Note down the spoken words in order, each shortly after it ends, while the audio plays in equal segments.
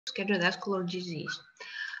cardiovascular disease.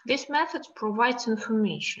 This method provides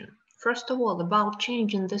information, first of all, about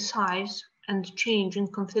change in the size and change in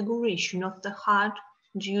configuration of the heart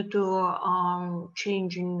due to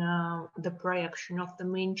change in the projection of the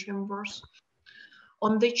main chambers,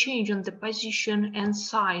 on the change in the position and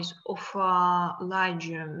size of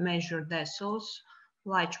larger measured vessels,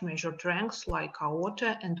 large measured lengths like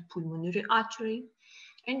aorta and pulmonary artery,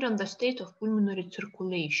 and on the state of pulmonary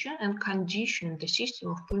circulation and condition in the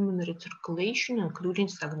system of pulmonary circulation, including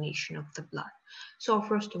stagnation of the blood. So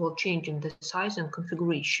first of all, change in the size and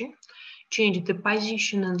configuration, change the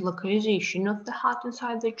position and localization of the heart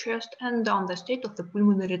inside the chest, and on the state of the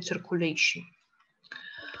pulmonary circulation.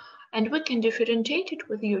 And we can differentiate it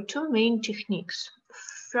with your two main techniques.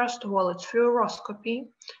 First of all, it's fluoroscopy.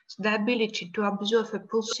 It's the ability to observe a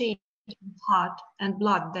pulsating heart and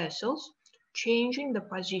blood vessels, changing the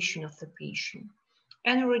position of the patient.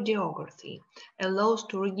 And radiography allows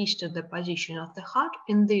to register the position of the heart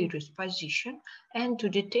in various positions and to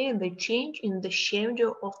detail the change in the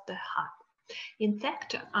shadow of the heart. In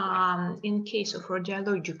fact, in case of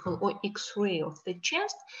radiological or X-ray of the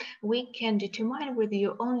chest, we can determine whether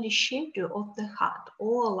you only shadow of the heart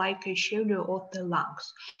or like a shadow of the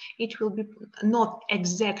lungs. It will be not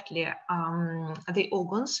exactly the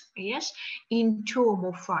organs, yes. In terms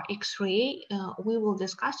of X-ray, we will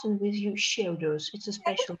discuss it with you shadows. It's a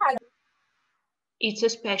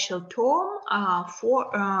special term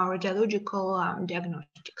for radiological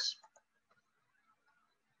diagnostics.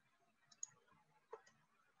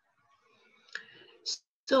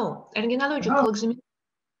 So, rentgenological examination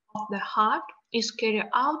of the heart is carried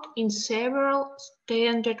out in several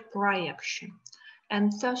standard projections.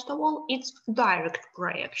 And first of all, it's direct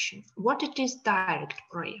projection. What it is direct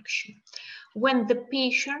projection? When the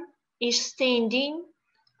patient is standing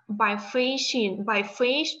by face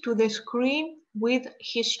to the screen with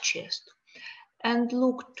his chest. And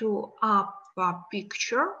look to upper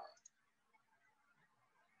picture.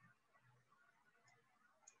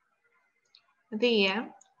 There,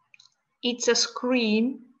 it's a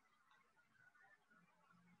screen,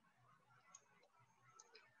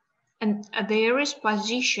 and there is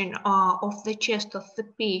position of the chest of the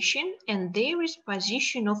patient, and there is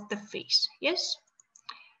position of the face, yes?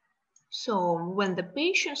 So when the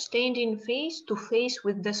patient standing face to face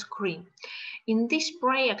with the screen, in this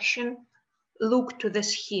projection, look to the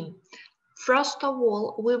scheme. First of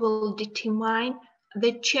all, we will determine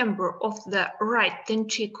the chamber of the right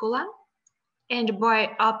ventricular, and by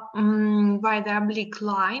the oblique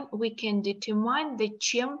line, we can determine the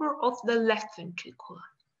chamber of the left ventricular.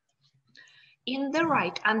 In the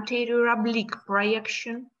right anterior oblique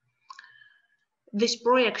projection, this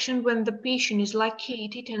projection when the patient is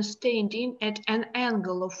located and standing at an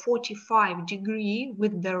angle of 45 degrees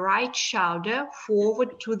with the right shoulder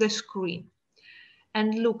forward to the screen.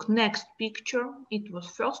 And look, next picture, it was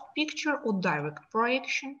first picture or direct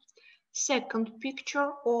projection. Second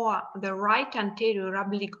picture, or the right anterior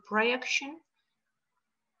oblique projection.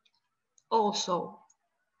 Also,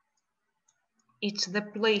 it's the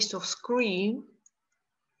place of screen,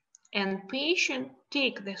 and patient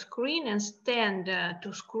take the screen and stand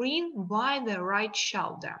to screen by the right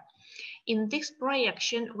shoulder. In this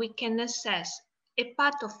projection, we can assess a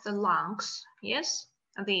part of the lungs, yes,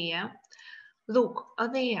 there. Look,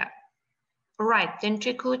 there, right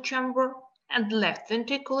ventricular chamber, and left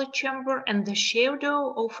ventricular chamber, and the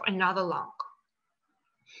shadow of another lung.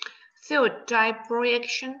 Third type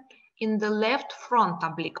projection in the left front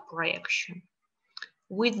oblique projection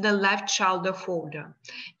with the left shoulder folder.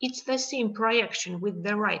 It's the same projection with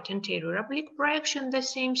the right anterior oblique projection, the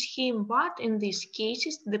same scheme, but in these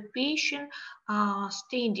cases, the patient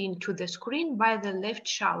standing to the screen by the left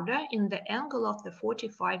shoulder in the angle of the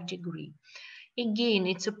 45 degree. Again,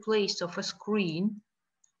 it's a place of a screen.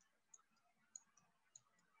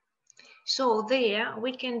 So there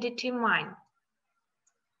we can determine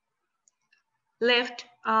left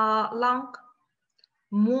lung,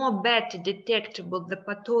 more better detectable the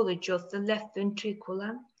pathology of the left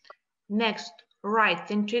ventricular, next right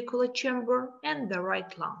ventricular chamber and the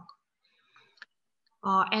right lung.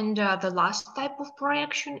 The last type of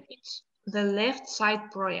projection is the left side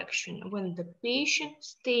projection, when the patient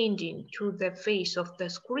standing to the face of the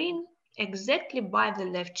screen exactly by the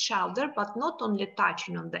left shoulder, but not only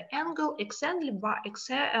touching on the angle, exactly by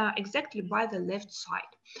the left side.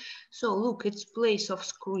 So look, it's place of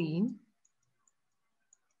screen.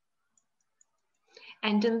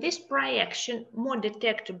 And in this projection, more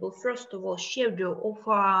detectable, first of all, shadow of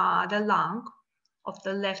the lung, of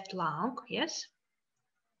the left lung, yes.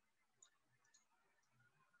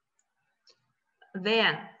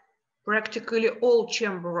 Then practically all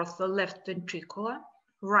chamber of the left ventricular,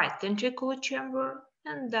 right ventricular chamber,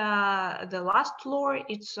 and the last floor,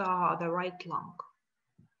 it's the right lung.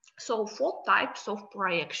 So 4 types of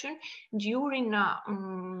projection during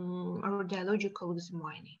radiological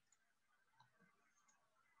examining.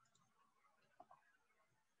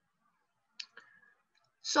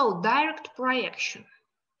 So direct projection.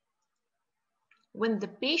 When the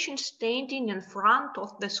patient standing in front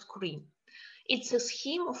of the screen. It's a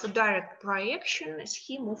scheme of a direct projection, a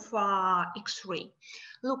scheme of X-ray.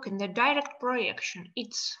 Look, in the direct projection,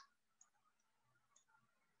 it's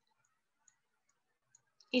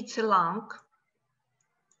a lung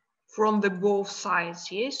from the both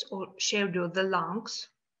sides, yes, or shadow the lungs.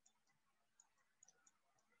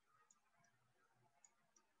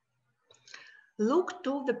 Look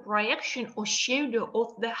to the projection or shadow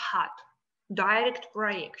of the heart, direct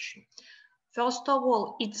projection. First of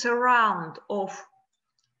all, it's a round of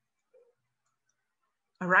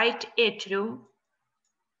right atrium,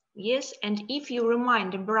 yes, and if you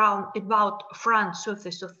remind about front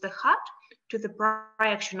surface of the heart, to the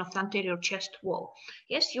projection of the anterior chest wall.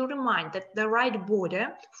 Yes, you remind that the right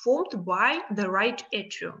border formed by the right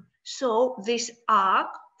atrium. So this arc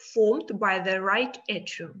formed by the right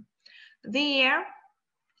atrium. There,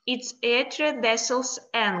 it's atrial-Wessels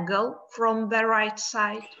angle from the right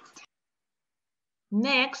side.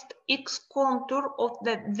 Next, X contour of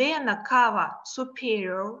the vena cava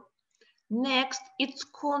superior. Next, its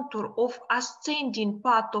contour of ascending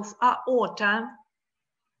part of aorta.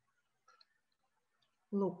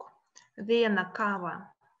 Look, vena cava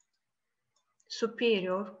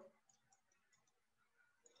superior.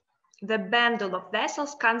 The bundle of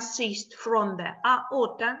vessels consists from the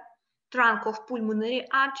aorta, trunk of pulmonary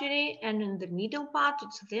artery, and in the middle part,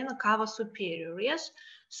 it's vena cava superior, yes?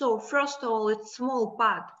 So first of all, it's small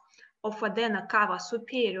part of a vena cava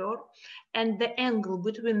superior, and the angle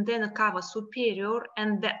between vena cava superior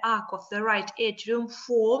and the arc of the right atrium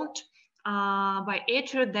formed by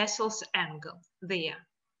atrial-Wessels angle there.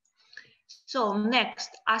 So next,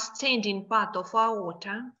 ascending part of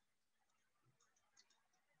aorta.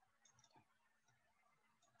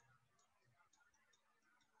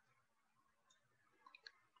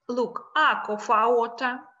 Look, arc of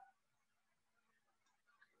aorta.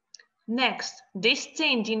 Next,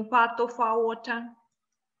 descending part of aorta.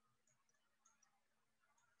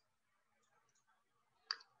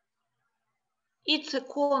 It's a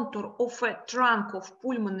contour of a trunk of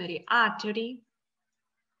pulmonary artery.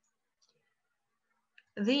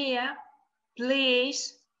 There,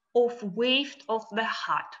 place of wave of the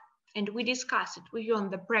heart. And we discussed it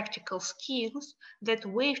beyond the practical skills that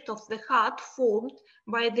wave of the heart formed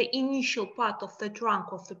by the initial part of the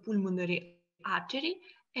trunk of the pulmonary artery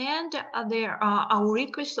and the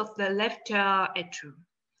auricles of the left atrium.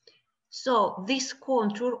 So this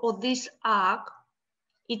contour or this arc,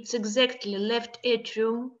 it's exactly left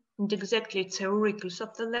atrium, and exactly it's auricles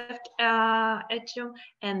of the left atrium,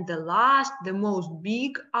 and the last, the most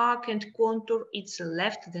big arc and contour, it's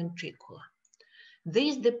left ventricular.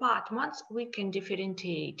 These departments, we can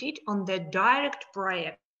differentiate it on the direct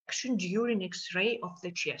projection during X-ray of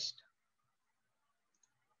the chest.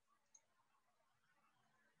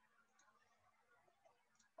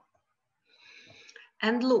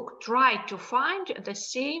 And look, try to find the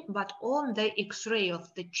same, but on the X-ray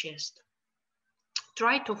of the chest.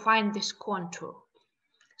 Try to find this contour.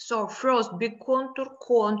 So first big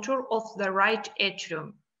contour of the right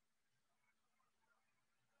atrium.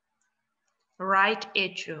 Right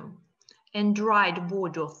atrium. And right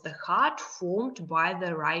body of the heart formed by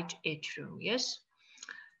the right atrium, yes?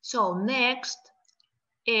 So next,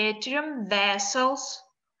 atrium-Wessels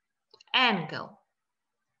angle.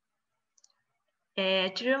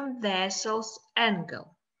 Atrium-Wessels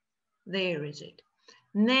angle. There is it.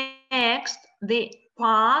 Next, the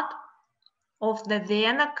part of the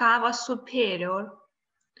vena cava superior.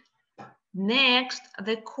 Next,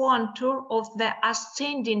 the contour of the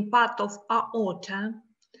ascending part of aorta.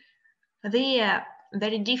 There,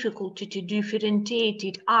 very difficult to differentiate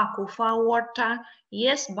it, arc of aorta.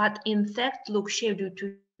 Yes, but in fact, look, shadow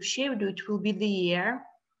to shadow, it will be there,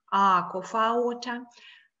 arc of aorta.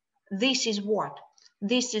 This is what?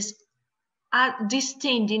 This is a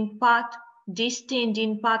descending part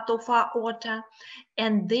of aorta,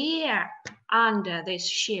 and there under this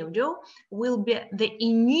shadow will be the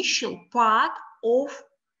initial part of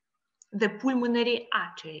the pulmonary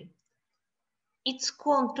artery. Its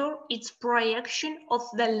contour, its projection of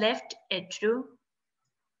the left atrium.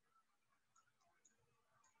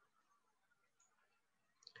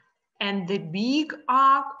 And the big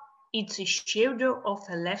arc, it's a shadow of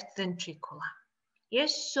the left ventricular.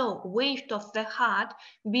 Yes, so weight of the heart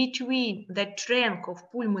between the trunk of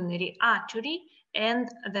pulmonary artery and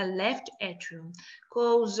the left atrium,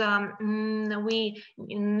 because we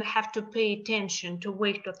have to pay attention to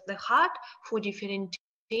weight of the heart for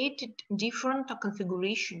differentiated different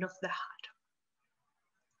configuration of the heart.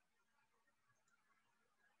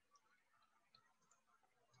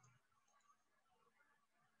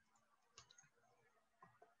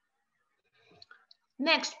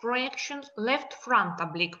 Next projection, left front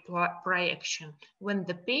oblique projection, when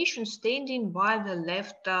the patient standing by the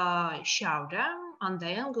left shoulder on the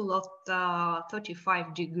angle of the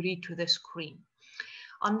 35 degree to the screen.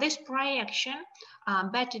 On this projection,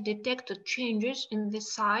 better detected changes in the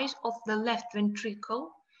size of the left ventricle,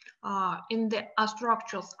 in the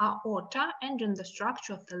structure of aorta, and in the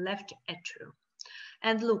structure of the left atrium.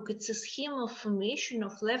 And look, it's a scheme of formation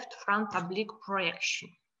of left front oblique projection.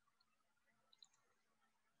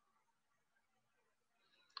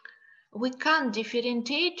 We can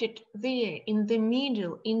differentiate it there in the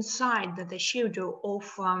middle, inside the shadow of,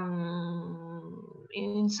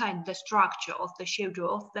 inside the structure of the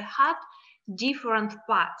shadow of the heart, different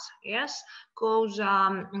parts, yes, because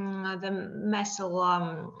the muscle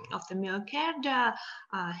of the myocardia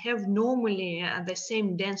have normally the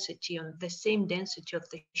same density of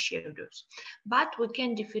the shadows, but we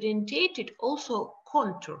can differentiate it also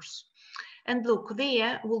contours. And look,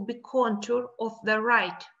 there will be contour of the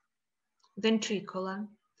right ventricular.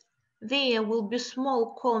 There will be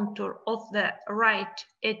small contour of the right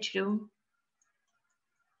atrium.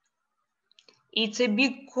 It's a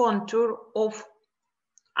big contour of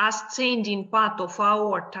ascending part of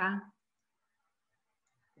aorta.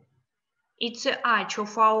 It's an arch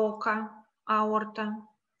of aorta.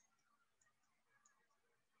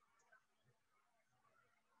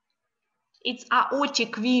 It's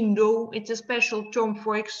aortic window. It's a special term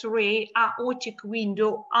for X-ray. Aortic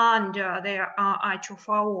window under the arch of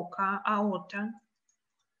aorta.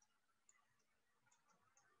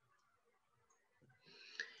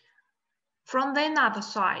 From the other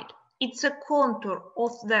side, it's a contour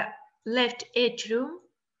of the left atrium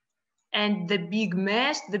and the big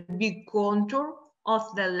mass, the big contour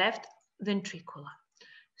of the left ventricular.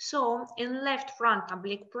 So in left front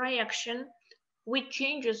oblique projection, which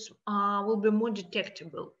changes will be more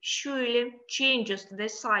detectable? Surely changes the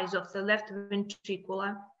size of the left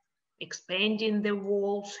ventricular, expanding the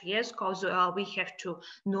walls, yes, because we have to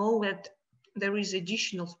know that there is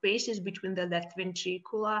additional spaces between the left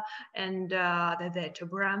ventricular and the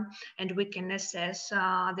vertebra, and we can assess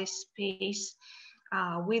this space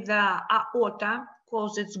with the aorta,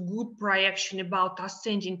 because it's good projection about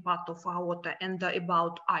ascending part of aorta and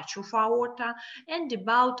about arch of aorta and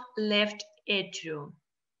about left atrium.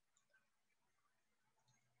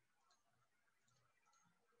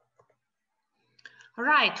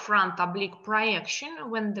 Right front oblique projection,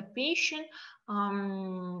 when the patient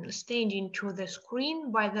standing to the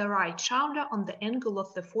screen by the right shoulder on the angle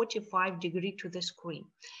of the 45 degree to the screen.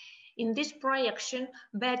 In this projection,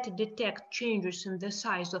 better detect changes in the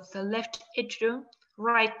size of the left atrium,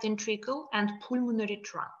 right ventricle, and pulmonary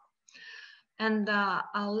trunk. And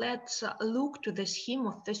let's look to the scheme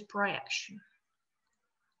of this projection.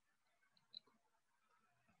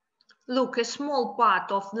 Look, a small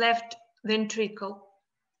part of left ventricle,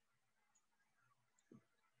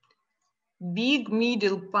 big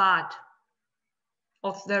middle part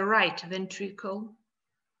of the right ventricle,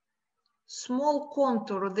 small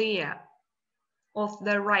contour there of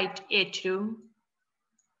the right atrium,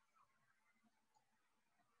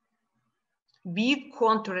 big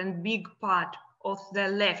contour and big part of the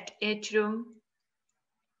left atrium,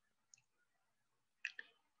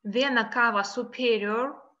 vena cava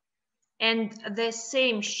superior, and the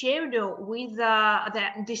same shadow with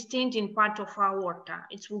the distending part of aorta.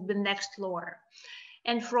 It will be next lower.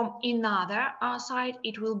 And from another side,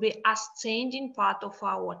 it will be ascending part of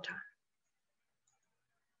aorta.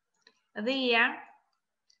 There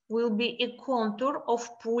will be a contour of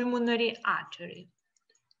pulmonary artery.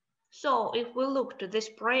 So if we look to this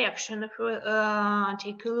projection, if we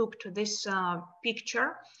take a look to this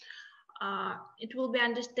picture, it will be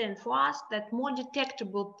understood for us that more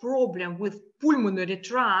detectable problem with pulmonary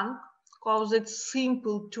trunk, because it's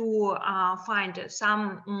simple to find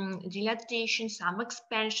some dilatation, some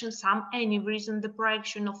expansion, some aneurysm in the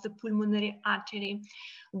projection of the pulmonary artery.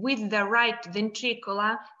 With the right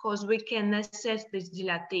ventricular, because we can assess this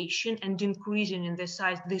dilatation and increasing in the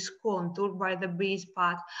size, this contour by the base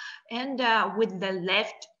part, and with the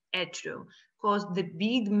left atrium, because the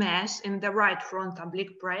big mass in the right front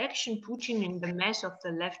oblique projection putting in the mass of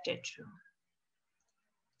the left atrium.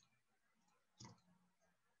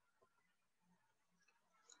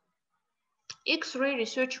 X-ray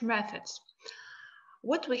research methods.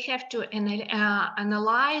 What we have to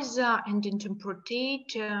analyze and interpret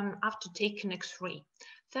after taking X-ray.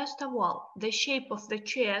 First of all, the shape of the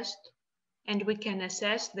chest, and we can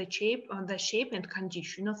assess the shape and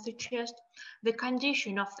condition of the chest, the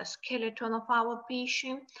condition of the skeleton of our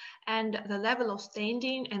patient, and the level of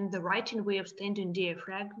standing and the writing way of standing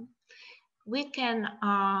diaphragm. We can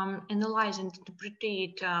analyze and interpret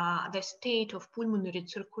the state of pulmonary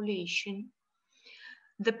circulation,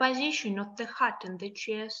 the position of the heart in the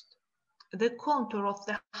chest, the contour of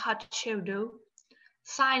the heart shadow,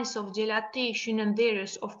 signs of dilatation and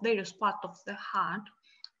various part of the heart,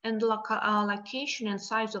 and location and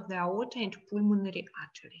size of the aorta and pulmonary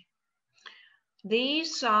artery.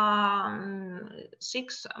 These are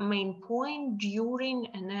 6 main points during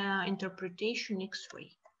an interpretation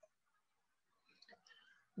X-ray.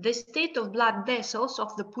 The state of blood vessels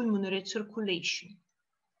of the pulmonary circulation.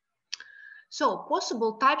 So,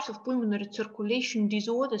 possible types of pulmonary circulation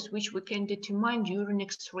disorders which we can determine during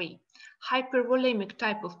X-ray. Hypervolemic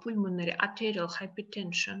type of pulmonary arterial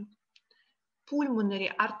hypertension,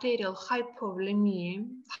 pulmonary arterial hypovolemy,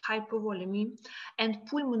 and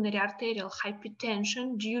pulmonary arterial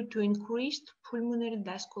hypertension due to increased pulmonary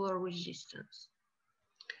vascular resistance.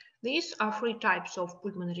 These are 3 types of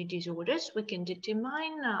pulmonary disorders we can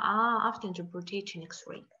determine after interpreting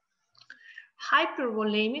X-ray.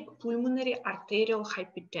 Hypervolemic pulmonary arterial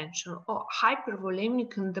hypertension, or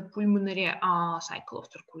hypervolemic in the pulmonary cycle of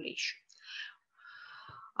circulation.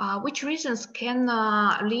 Which reasons can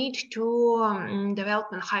lead to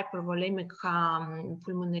development hypervolemic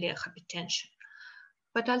pulmonary hypertension?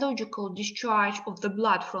 Pathological discharge of the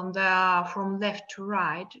blood from left to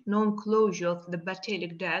right, non-closure of the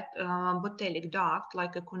botulic duct,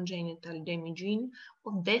 like a congenital damaging,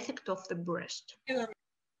 or defect of the breast.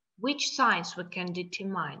 Which signs we can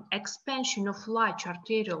determine? Expansion of large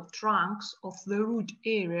arterial trunks of the root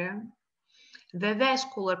area, the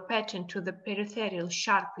vascular pattern to the peripheral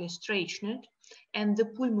sharply straightened, and the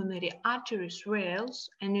pulmonary arteries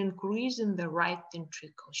rails, and increase in the right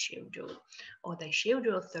ventricle schedule, or the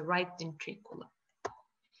schedule of the right ventricle.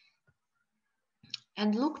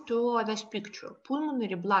 And look to this picture,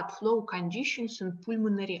 pulmonary blood flow conditions and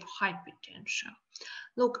pulmonary hypertension.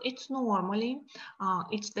 Look, it's normally,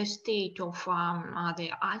 it's the state of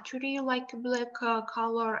the artery, like a black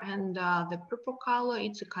color, and the purple color,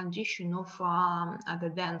 it's a condition of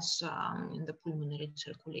the veins in the pulmonary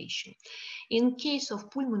circulation. In case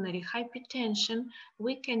of pulmonary hypertension,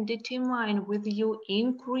 we can determine with you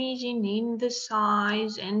increasing in the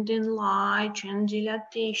size and enlarge and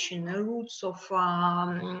dilatation, roots of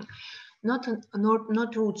not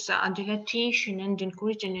roots, dilatation and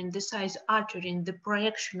increasing in the size artery in the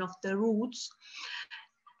projection of the roots.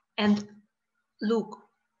 And look,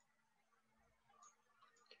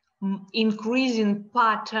 increasing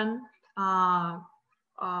pattern on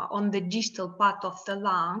the distal part of the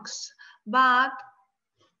lungs, but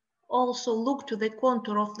also look to the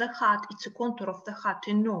contour of the heart. It's a contour of the heart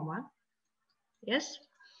in normal, yes?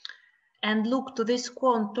 And look to this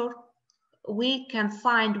contour. We can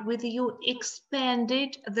find with you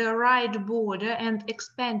expanded the right border and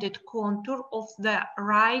expanded contour of the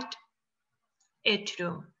right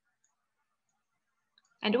atrium.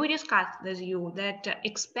 And we discussed with you that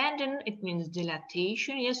expanding, it means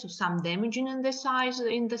dilatation, yes, so some damaging in the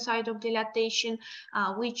side of dilatation,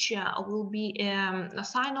 which will be a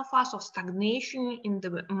sign of stagnation in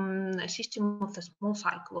the system of the small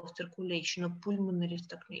cycle of circulation, of pulmonary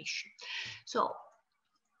stagnation. So,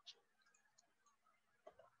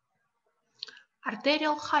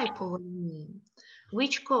 arterial hypovolemy,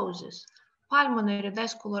 which causes pulmonary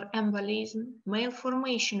vascular embolism,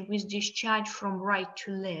 malformation with discharge from right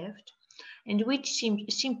to left, and which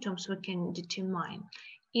symptoms we can determine?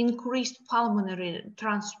 Increased pulmonary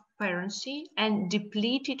transparency and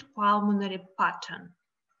depleted pulmonary pattern.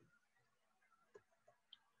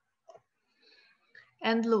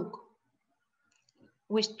 And look,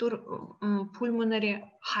 with pulmonary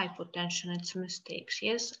hypotension, it's mistakes.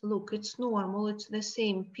 Yes, look, it's normal, it's the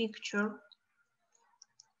same picture.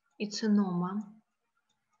 It's a normal.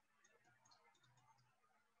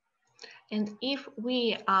 And if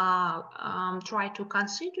we try to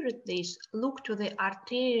consider this, look to the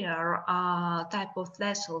arterial type of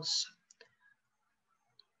vessels,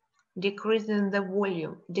 decreasing the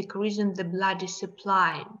volume, decreasing the blood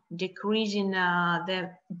supply, decreasing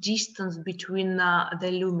the distance between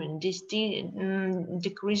the lumen,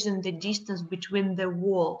 decreasing the distance between the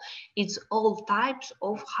wall. It's all types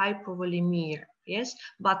of hypovolemia, yes,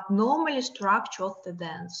 but normally structure of the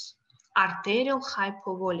veins, arterial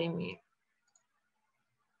hypovolemia.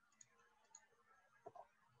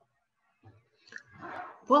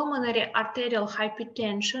 Pulmonary arterial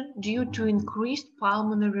hypertension due to increased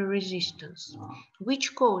pulmonary resistance,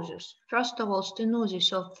 which causes, first of all,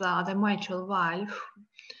 stenosis of the mitral valve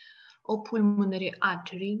or pulmonary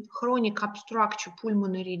artery, chronic obstructive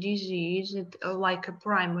pulmonary disease, like a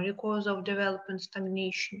primary cause of development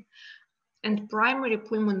stagnation, and primary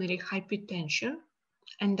pulmonary hypertension,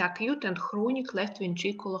 and acute and chronic left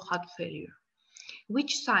ventricular heart failure.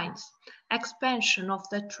 Which signs? Expansion of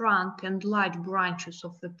the trunk and large branches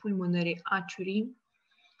of the pulmonary artery,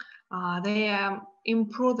 the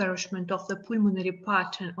impoverishment of the pulmonary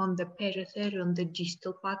pattern on the periphery, on the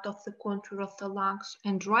distal part of the contour of the lungs,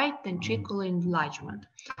 and right ventricular enlargement,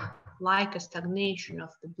 like a stagnation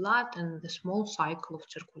of the blood and the small cycle of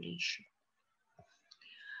circulation.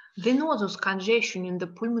 Venous congestion in the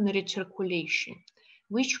pulmonary circulation,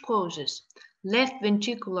 which causes left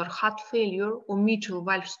ventricular heart failure or mitral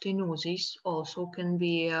valve stenosis, also can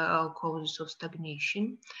be causes of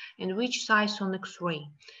stagnation, and which size on X-ray.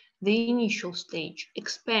 The initial stage,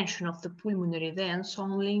 expansion of the pulmonary veins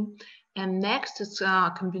only, and next is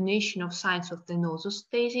a combination of signs of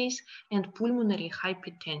venosostasis and pulmonary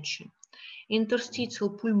hypertension. Interstitial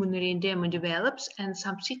pulmonary edema develops and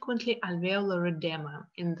subsequently alveolar edema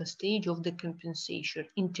in the stage of decompensation,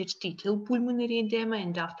 interstitial pulmonary edema,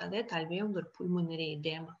 and after that alveolar pulmonary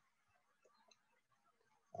edema.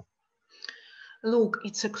 Look,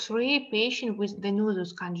 it's X-ray patient with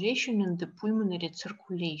venous congestion in the pulmonary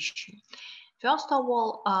circulation. First of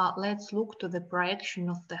all, let's look to the projection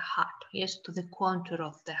of the heart, yes, to the contour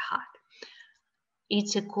of the heart.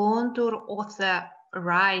 It's a contour of the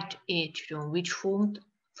right atrium, which formed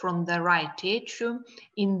from the right atrium.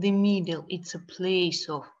 In the middle, it's a place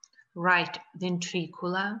of right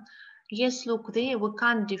ventricular. Yes, look there, we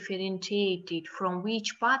can't differentiate it from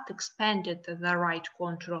which part expanded the right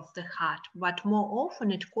contour of the heart, but more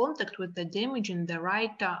often it contact with the damage in the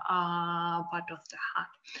right part of the heart.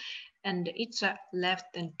 And it's a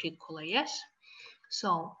left ventricular, yes?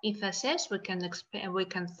 So if assessed, we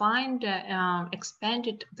can find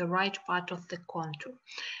expanded the right part of the contour.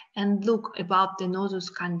 And look about the venous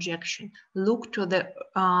congestion. Look to the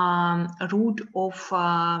root of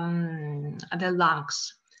the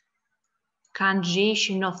lungs.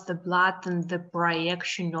 Congestion of the blood and the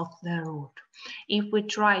projection of the root. If we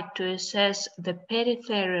try to assess the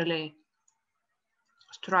peripherally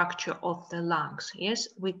structure of the lungs, yes,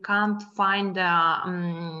 we can't find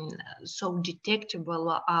so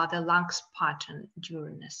detectable the lungs pattern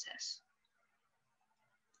during assess.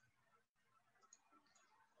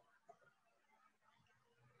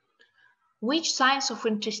 Which signs of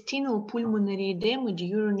intestinal pulmonary edema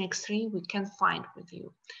during X-ray we can find with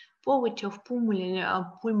you? Poverty of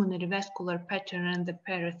pulmonary vascular pattern in the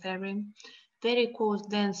periphery, varicose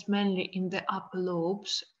veins mainly in the upper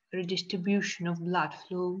lobes, redistribution of blood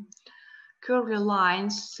flow, curvy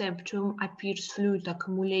lines, septum, appears fluid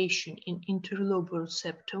accumulation in interlobar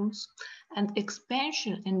septums, and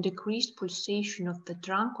expansion and decreased pulsation of the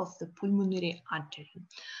trunk of the pulmonary artery.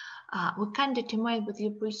 We can determine with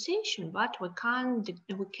the pulsation, but we can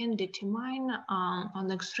determine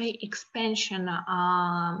on X-ray expansion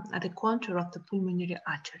at the contour of the pulmonary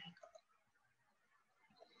artery.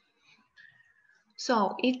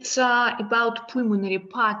 So it's about pulmonary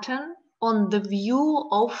pattern on the view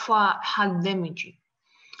of heart damage.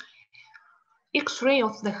 X-ray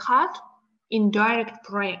of the heart in direct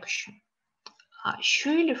projection.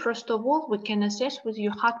 Surely, first of all, we can assess with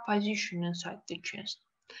your heart position inside the chest.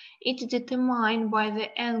 It's determined by the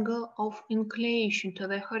angle of inclination to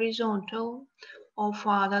the horizontal of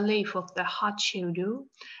the length of the heart shoulder,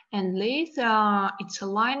 and length, it's a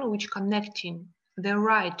line which connecting the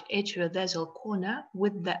right atrial corner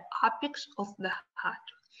with the apex of the heart.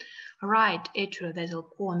 Right atrial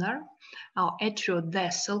corner, our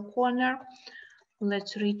atrial corner,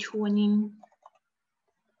 let's return in.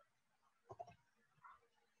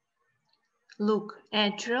 Look,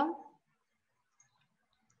 atrial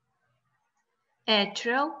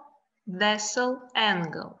vessel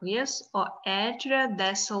angle, yes, or atrial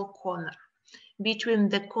vessel corner, between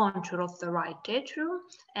the contour of the right atrium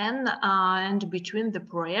and between the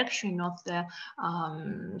projection of the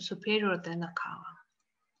superior vena cava.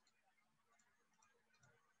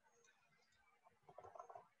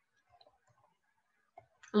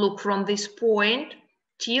 Look from this point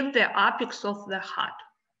till the apex of the heart.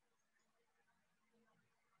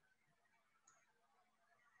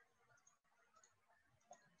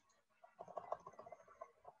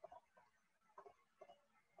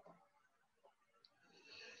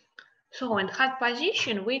 So in heart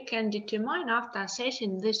position, we can determine after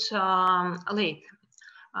assessing this length.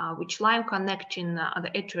 which line connecting the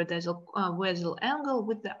atrial angle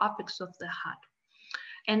with the apex of the heart.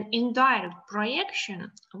 And in direct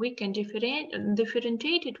projection, we can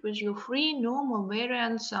differentiate it with your three normal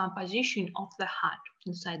variants position of the heart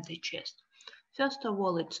inside the chest. First of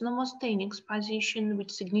all, it's nomosthenic position,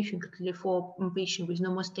 which significantly for patient with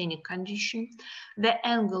nomosthenic condition. The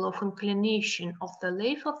angle of inclination of the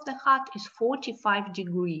left of the heart is 45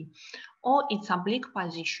 degrees, or it's oblique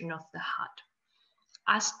position of the heart.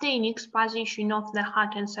 Asthenic position of the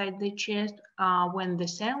heart inside the chest, when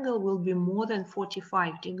this angle will be more than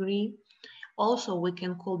 45 degrees. Also, we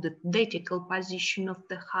can call the datical position of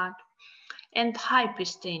the heart. And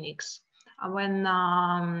hypersthenics, when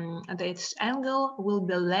this angle will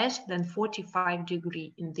be less than 45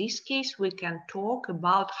 degrees. In this case, we can talk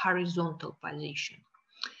about horizontal position.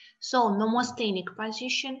 So nomosthenic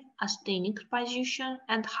position, asthenic position,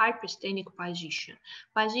 and hypersthenic position.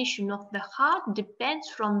 Position of the heart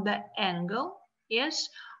depends from the angle, yes,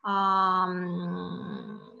 of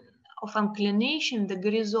inclination, the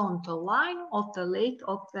horizontal line of the left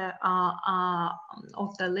of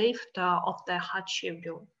the heart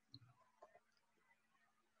shadow.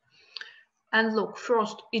 And look,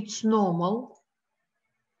 first it's normal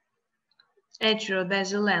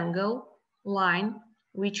atrial angle line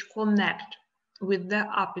which connect with the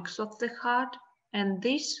apex of the heart, and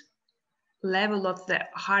this level of the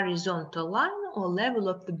horizontal line or level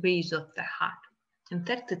of the base of the heart. In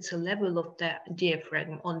fact, it's a level of the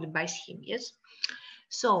diaphragm only by scheme, yes?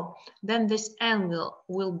 So then this angle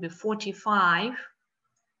will be 45.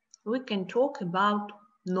 We can talk about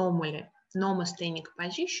normally, nomosthenic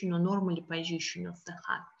position or normally position of the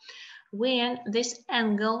heart. When this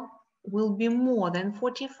angle will be more than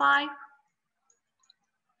 45,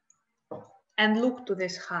 and look to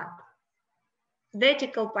this heart.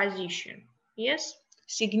 Vertical position, yes,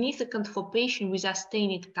 significant for patient with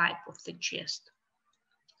asthenic type of the chest.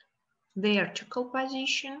 Vertical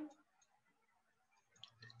position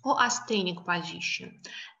or asthenic position.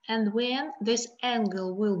 And when this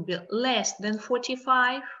angle will be less than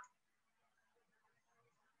 45,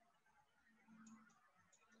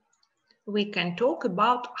 we can talk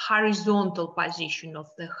about horizontal position of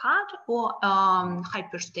the heart or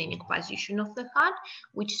hypersthenic position of the heart,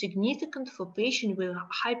 which is significant for patient with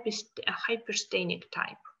hypersthenic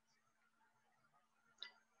type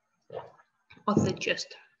of the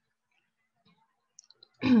chest.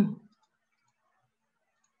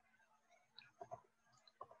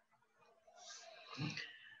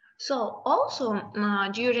 So also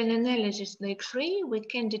during analysis the X-ray, we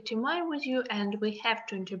can determine with you, and we have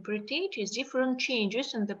to interpret different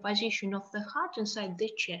changes in the position of the heart inside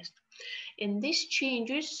the chest. And these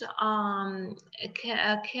changes can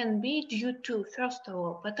be due to, first of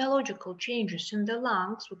all, pathological changes in the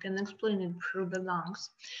lungs. We can explain it through the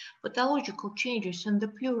lungs. Pathological changes in the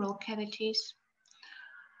pleural cavities,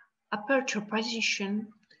 aperture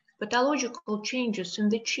position, pathological changes in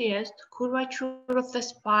the chest, curvature of the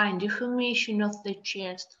spine, deformation of the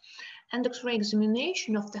chest, and X-ray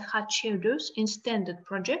examination of the heart shadows in standard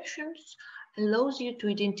projections allows you to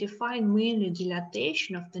identify mainly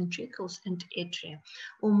dilatation of ventricles and atria,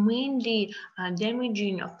 or mainly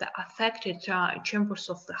damaging of the affected chambers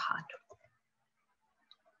of the heart.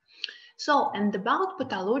 So, and about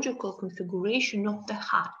pathological configuration of the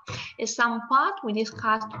heart. In some part we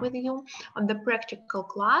discussed with you on the practical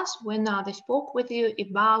class when they spoke with you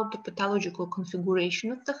about the pathological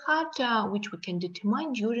configuration of the heart, which we can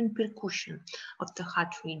determine during percussion of the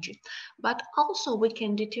heart region. But also we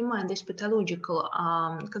can determine this pathological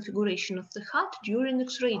configuration of the heart during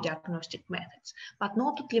X-ray diagnostic methods, but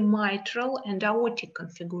not only mitral and aortic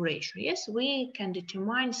configuration. Yes, we can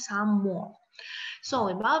determine some more. So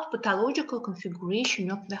about pathological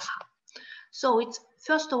configuration of the heart. So it's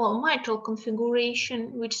first of all mitral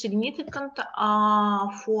configuration, which is significant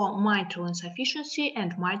for mitral insufficiency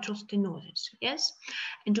and mitral stenosis. Yes,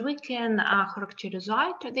 and we can characterize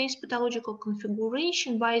this pathological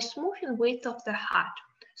configuration by smoothing weight of the heart.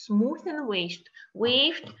 Smooth and waved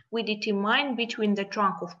we determine between the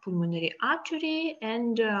trunk of pulmonary artery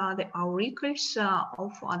and the auricles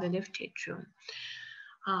of the left atrium.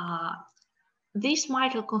 This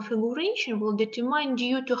mitral configuration will determine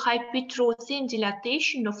due to hypertrophy and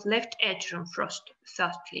dilatation of left atrium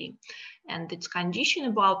firstly, and its condition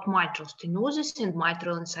about mitral stenosis and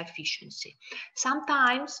mitral insufficiency.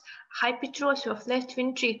 Sometimes hypertrophy of left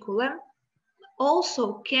ventricle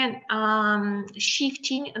also can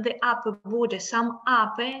shifting the upper border, some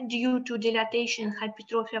upper due to dilatation and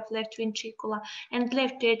hypertrophy of left ventricle, and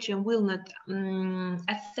left atrium will not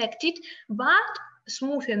affect it, but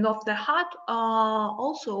smoothing of the heart,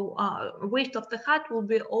 also waist of the heart will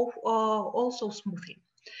be also smoothing.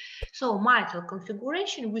 So mitral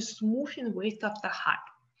configuration with smoothing waist of the heart.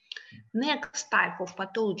 Next type of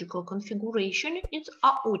pathological configuration is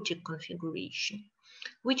aortic configuration,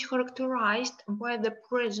 which characterized by the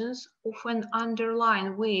presence of an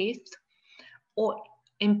underlying waist or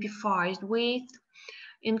amplified waist.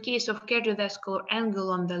 In case of cardiovascular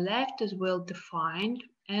angle on the left is well defined,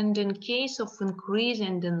 and in case of increase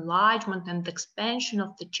and enlargement and expansion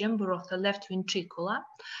of the chamber of the left ventricular,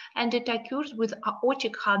 and it occurs with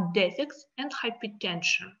aortic heart defects and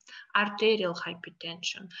hypertension, arterial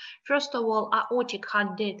hypertension. First of all, aortic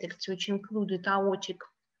heart defects, which included aortic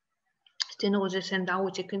stenosis and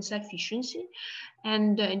aortic insufficiency,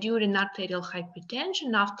 and during arterial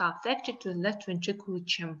hypertension after affected to the left ventricular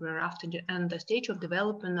chamber after the stage of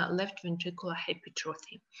developing left ventricular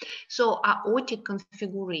hypertrophy. So aortic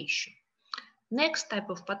configuration. Next type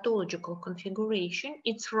of pathological configuration,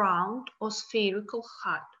 it's round or spherical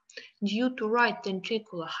heart. Due to right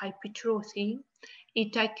ventricular hypertrophy,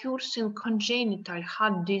 it occurs in congenital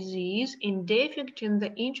heart disease in defect in the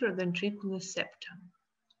interventricular septum.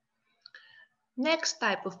 Next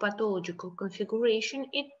type of pathological configuration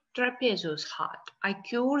is trapezius heart,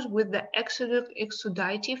 occurs with the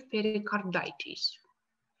exudative pericarditis.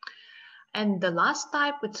 And the last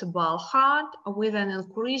type, it's a ball heart with an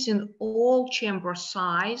increase in all chamber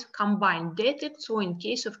size, combined defects, or in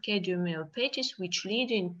case of cardiomyopathies, which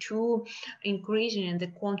leading to increasing in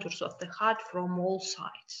the contours of the heart from all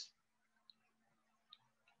sides.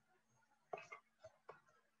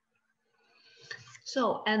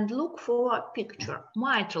 So, and look for a picture,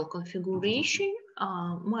 mitral configuration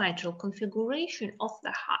of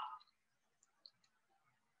the heart.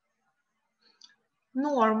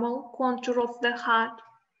 Normal contour of the heart,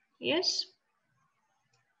 yes.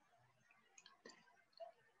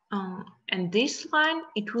 And this line,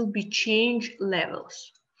 it will be change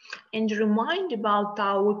levels. And remind about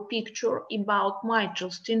our picture about mitral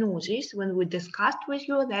stenosis when we discussed with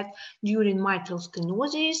you that during mitral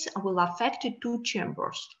stenosis will affect two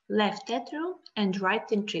chambers, left atrium and right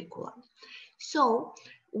ventricular. So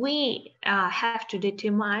we have to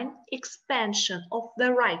determine expansion of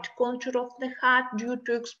the right contour of the heart due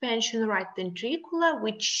to expansion right ventricular,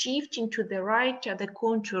 which shifting to the right the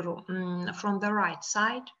contour from the right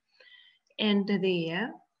side, and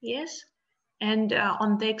there, yes. And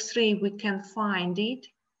on the X-ray, we can find it.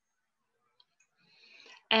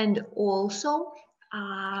 And also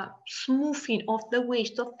smoothing of the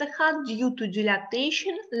waist of the heart due to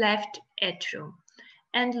dilatation left atrium.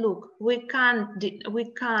 And look, we can't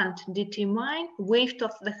determine waist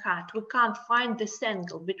of the heart. We can't find this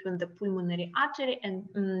angle between the pulmonary artery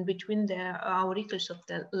and between the auricles of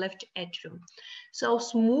the left atrium. So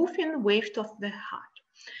smoothing waist of the heart.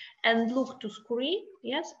 And look to screen,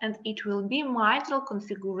 yes, and it will be mitral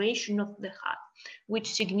configuration of the heart, which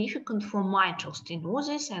is significant for mitral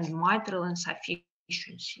stenosis and mitral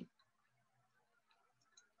insufficiency.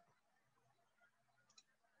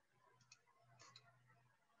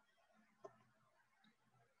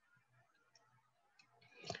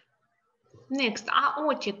 Next,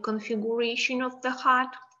 aortic configuration of the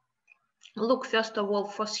heart. Look first of all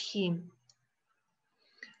for scheme.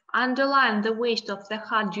 Underline the waist of the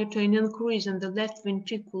heart due to an increase in the left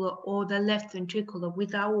ventricular or the left ventricular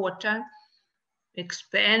with aorta,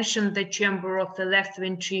 expansion the chamber of the left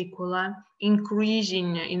ventricular,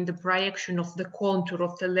 increasing in the projection of the contour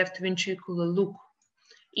of the left ventricular. Look,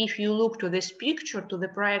 if you look to this picture, to the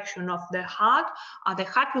projection of the heart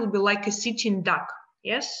will be like a sitting duck,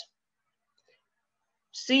 yes?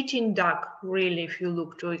 Sitting duck, really, if you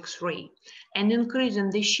look to X-ray, and increase in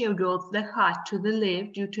the shadow of the heart to the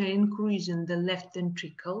left due to an increase in the left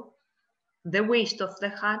ventricle, the waist of the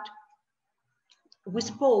heart. We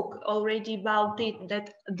spoke already about it,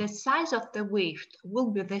 that the size of the waist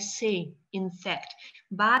will be the same, in fact,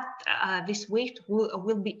 but this waist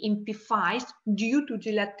will be amplified due to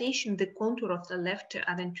dilatation the contour of the left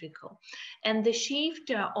ventricle, and the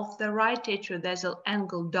shift of the right atrial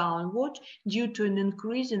angle downward due to an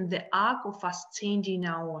increase in the arc of ascending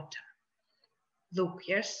aorta. Look,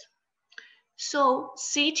 yes. So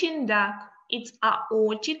sitting duck, it's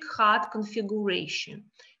aortic heart configuration,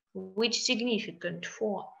 which is significant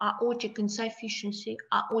for aortic insufficiency,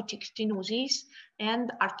 aortic stenosis,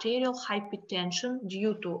 and arterial hypertension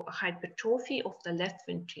due to hypertrophy of the left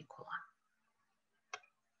ventricular.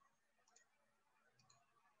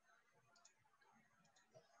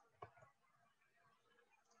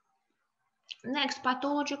 Next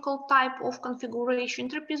pathological type of configuration,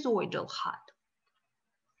 trapezoidal heart.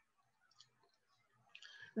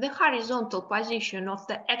 The horizontal position of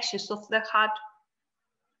the axis of the heart,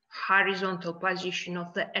 horizontal position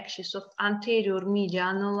of the axis of anterior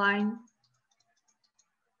median line,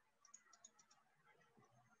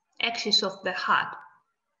 axis of the heart,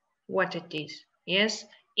 what it is? Yes,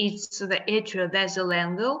 it's the atrial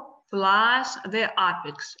angle plus the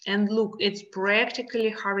apex. And look, it's practically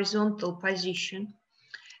horizontal position.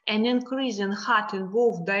 An increase in heart in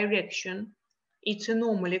both directions, it's a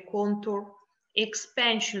normally contour,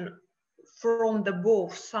 expansion from the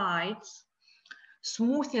both sides,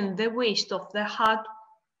 smoothing the waist of the heart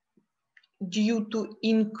due to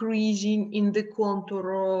increasing in the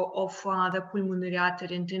contour of the pulmonary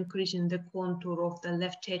artery and increasing the contour of the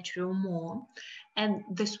left atrium more, and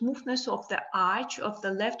the smoothness of the arch of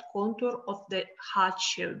the left contour of the heart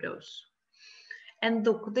shadows. And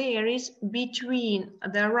look, there is between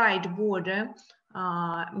the right border,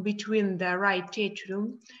 between the right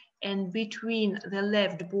atrium and between the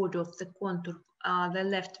left border of the contour, the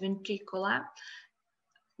left ventricular,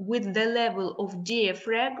 with the level of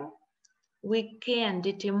diaphragm, we can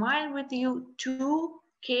determine with you two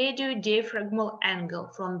cardiodiaphragmal angle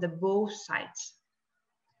from the both sides.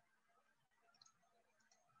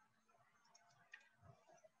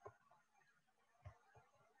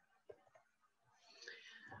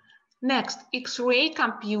 Next, X-ray,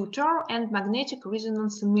 computer, and magnetic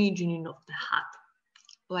resonance imaging of the heart,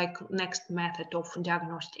 like next method of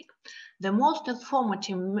diagnostic. The most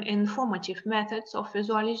informative methods of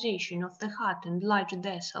visualization of the heart and large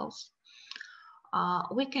vessels.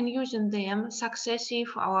 We can use in them successive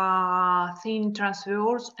thin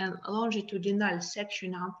transverse and longitudinal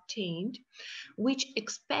section obtained, which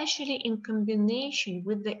especially in combination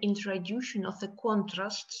with the introduction of the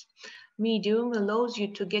contrasts medium allows you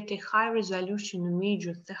to get a high resolution image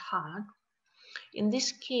of the heart. In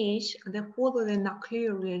this case, the following are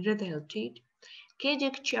clearly related.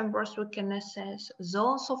 Cardiac chambers we can assess,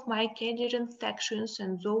 zones of myocardial infections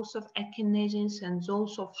and those of akinesis and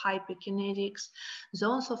those of hyperkinetics,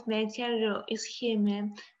 zones of myocardial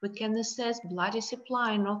ischemia. We can assess bloody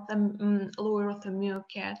supply of the lower of the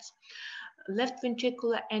myocards, left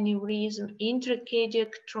ventricular aneurysm,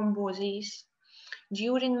 intracardiac thrombosis.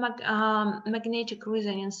 During magnetic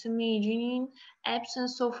resonance imaging,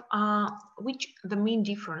 absence of which the main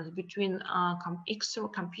difference between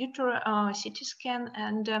computer CT scan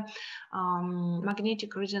and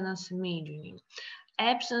magnetic resonance imaging,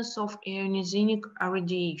 absence of ionizing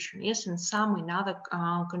radiation. Yes, and some another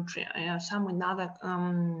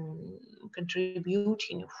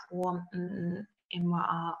contributing for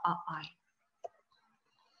MRI.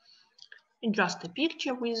 Just a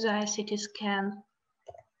picture with a CT scan.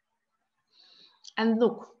 And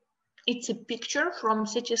look, it's a picture from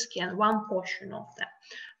CT scan, one portion of that.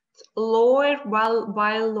 Lower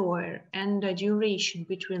by lower, and the duration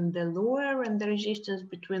between the lower and the resistance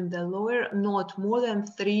between the lower not more than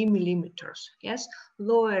 3 millimeters. Yes,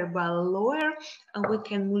 lower by lower, we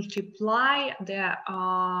can multiply the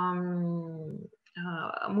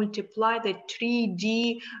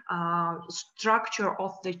 3D structure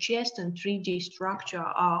of the chest and 3D structure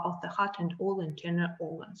of the heart and all internal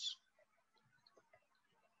organs.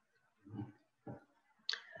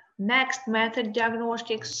 Next method,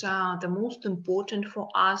 diagnostics, the most important for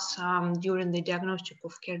us during the diagnostic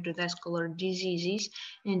of cardiovascular diseases,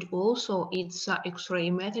 and also it's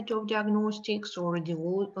X-ray method of diagnostics or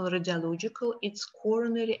radiological, it's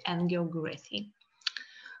coronary angiography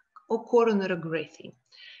or coronarography.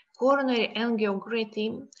 Coronary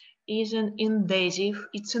angiography is an invasive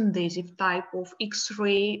type of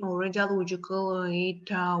X-ray or radiological.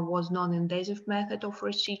 It was non-invasive method of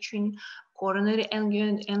researching. Coronary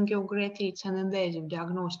angiography, it's an invasive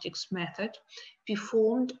diagnostics method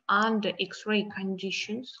performed under X-ray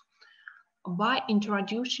conditions by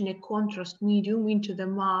introducing a contrast medium into the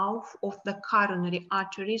mouth of the coronary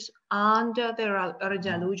arteries under the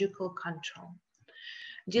radiological control.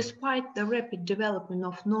 Despite the rapid development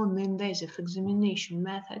of non-invasive examination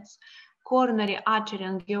methods, coronary artery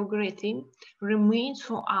angiography remains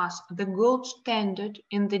for us the gold standard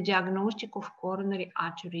in the diagnostic of coronary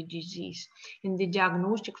artery disease, in the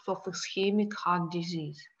diagnostics of ischemic heart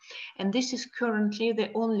disease. And this is currently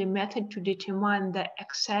the only method to determine the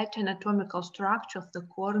exact anatomical structure of the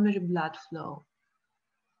coronary blood flow.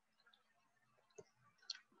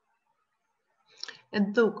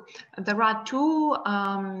 And look, there are two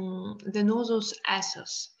venosus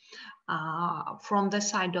assays from the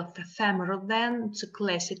side of the femoral vein,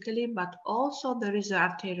 classically, but also there is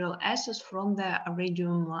arterial assays from the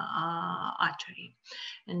radium artery.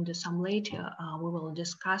 And some later we will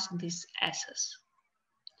discuss these assays.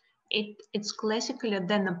 It's classically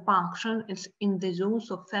then a function. It's in the zones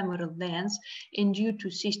of femoral lens, and due to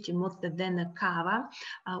system of the vena cava,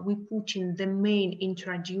 we put in the main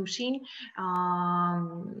introducing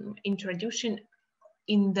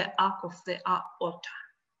in the arc of the aorta,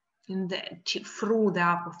 through the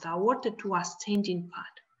arc of the aorta to ascending part.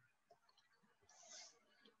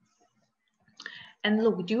 And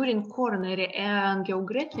look, during coronary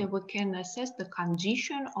angiography, we can assess the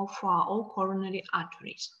condition of all coronary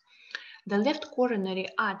arteries. The left coronary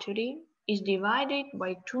artery is divided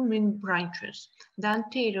by two main branches, the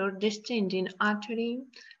anterior descending artery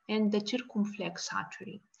and the circumflex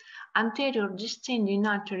artery. Anterior descending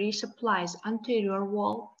artery supplies anterior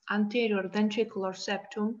wall, anterior ventricular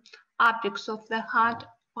septum, apex of the heart,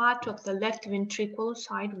 part of the left ventricular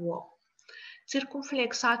side wall.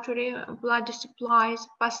 Circumflex artery blood supplies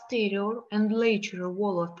posterior and lateral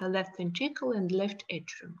wall of the left ventricle and left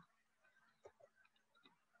atrium.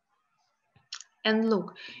 And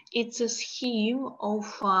look, it's a scheme of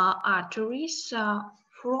arteries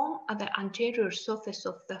from the anterior surface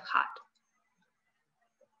of the heart.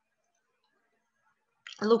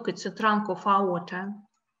 Look, it's a trunk of aorta.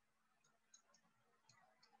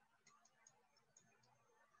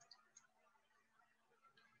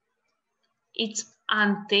 It's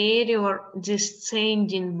anterior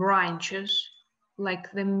descending branches,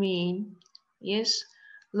 like the main, yes.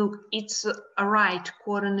 Look, it's a right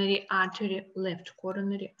coronary artery, left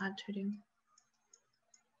coronary artery,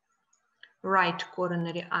 right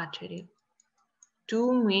coronary artery.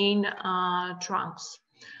 Two main trunks.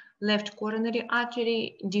 Left coronary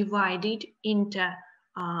artery divided into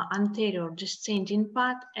anterior descending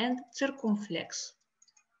part and circumflex.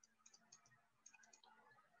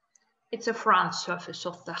 It's a front surface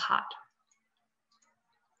of the heart.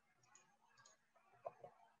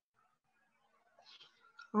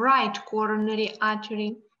 Right coronary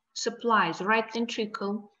artery supplies right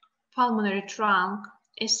ventricle, pulmonary trunk,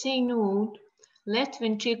 SA node, left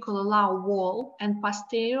ventricular lower wall, and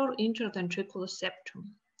posterior interventricular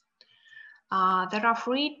septum. There are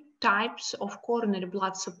three types of coronary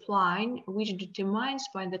blood supply, which determines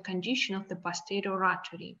by the condition of the posterior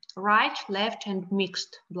artery: right, left, and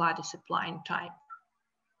mixed blood supply type.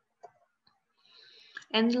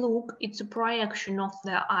 And look, it's a projection of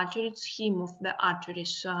the artery, scheme of the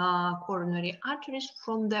arteries, coronary arteries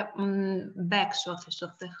from the back surface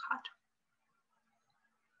of the heart.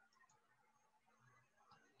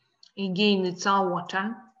 Again, it's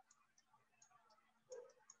aorta.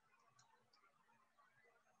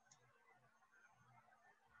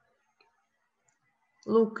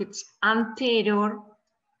 Look, it's anterior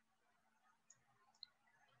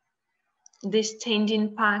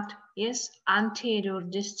descending part. Yes, anterior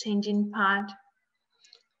descending part.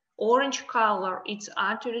 Orange color, it's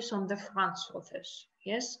arteries on the front surface.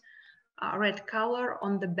 Yes, red color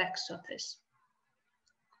on the back surface.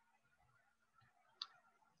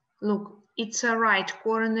 Look, it's a right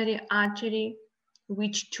coronary artery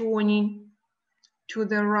which turning to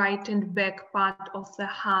the right and back part of the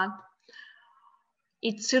heart.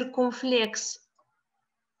 It circumflex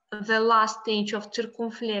the last stage of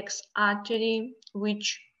circumflex artery,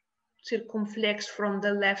 which circumflex from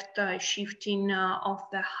the left shifting of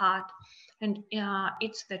the heart, and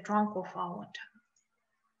it's the trunk of aorta.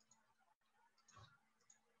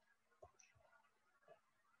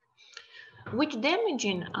 Which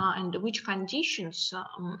damaging and which conditions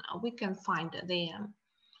we can find there?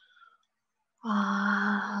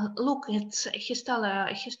 Look, it's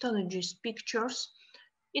histologist pictures.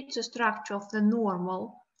 It's a structure of the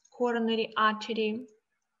normal coronary artery.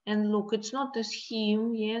 And look, it's not a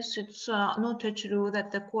scheme. Yes, it's not true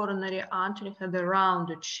that the coronary artery had a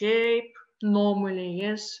rounded shape. Normally,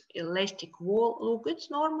 yes, elastic wall. Look, it's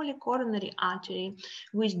normally coronary artery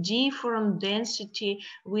with different density,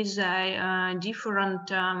 with a different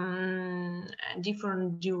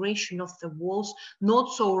duration of the walls.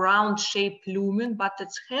 Not so round shaped lumen, but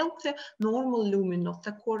it's healthy, normal lumen of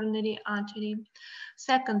the coronary artery.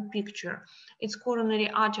 Second picture, it's coronary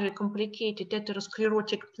artery complicated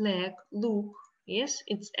atherosclerotic plaque. Look, yes,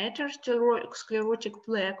 it's atherosclerotic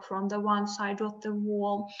plaque from the one side of the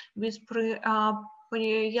wall with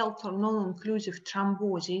perihiatal non-inclusive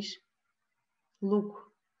thrombosis.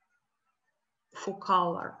 Look for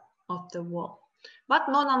color of the wall, but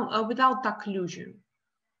without occlusion.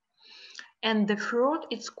 And the third,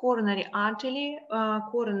 it's coronary artery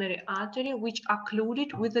which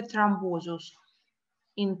occluded with the thrombosis.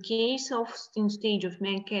 In case of stage of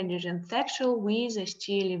myocardial infarction with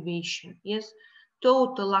ST elevation, yes,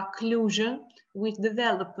 total occlusion with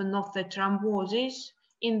development of the thrombosis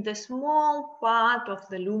in the small part of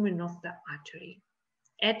the lumen of the artery.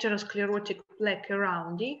 atherosclerotic plaque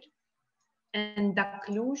around it, and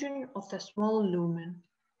occlusion of the small lumen.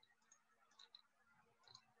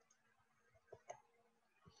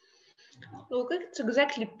 Look, it's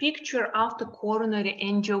exactly picture after coronary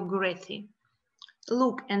angiography.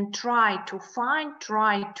 Look and try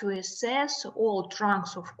to assess all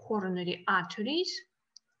trunks of coronary arteries.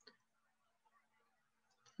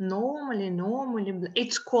 Normally,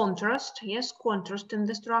 it's contrast, yes, contrast in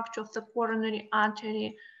the structure of the coronary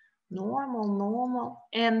artery. Normal,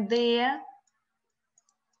 and there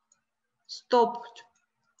stopped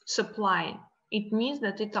supply. It means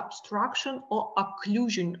that it's obstruction or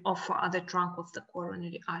occlusion of the trunk of the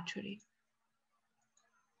coronary artery.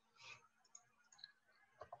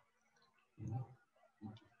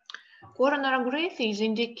 Coronarography is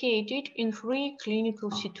indicated in 3 clinical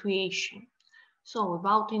situations. So,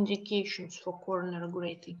 about indications for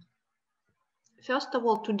coronarography. First of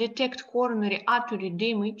all, to detect coronary artery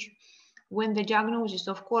damage when the diagnosis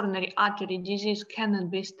of coronary artery disease cannot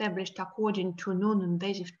be established according to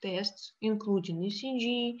non-invasive tests, including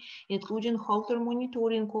ECG, including Holter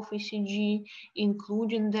monitoring of ECG,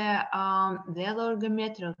 including the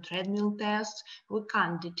ergometry or treadmill tests, we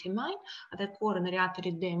can't determine the coronary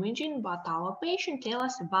artery damaging, but our patient tells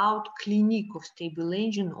us about clinic of stable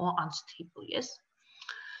engine or unstable, yes?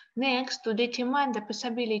 Next, to determine the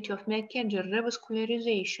possibility of myocardial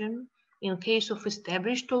revascularization in case of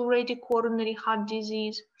established already coronary heart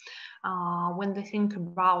disease, when they think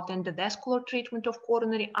about endovascular treatment of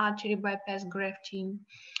coronary artery bypass grafting.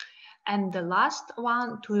 And the last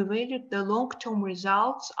one, to evaluate the long-term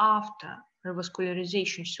results after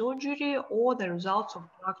revascularization surgery or the results of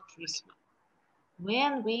drug treatment.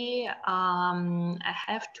 When we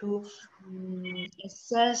have to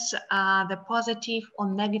assess the positive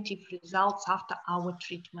or negative results after our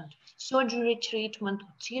treatment, surgery treatment,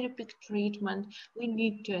 therapeutic treatment, we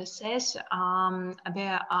need to assess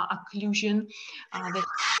the occlusion, the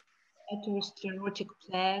atherosclerotic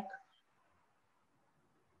plaque,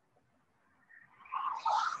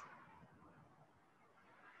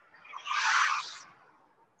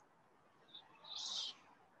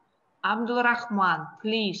 Abdul Rahman,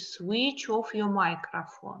 please switch off your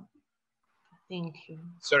microphone. Thank you.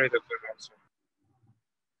 Sorry, Dr. Ramsey.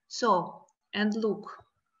 So, and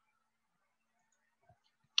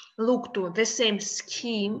look to the same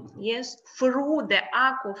scheme, yes, through the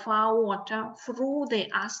arc of aorta, through the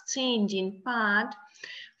ascending part,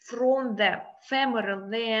 from the femoral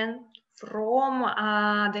vein, from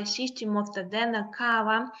the system of the vena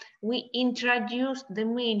cava, we introduce the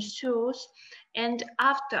main source, and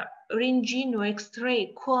after Rengino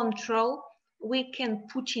X-ray control, we can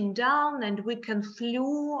put it down and we can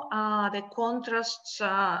flew the contrast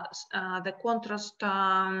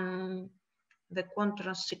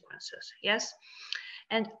sequences, yes?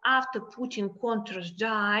 And after putting contrast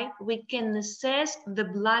dye, we can assess the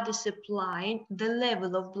blood supply, the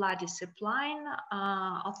level of blood supply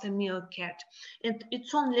of the myocard. And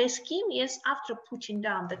it's only a scheme, yes, after putting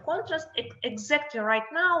down the contrast, exactly right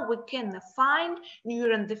now, we can find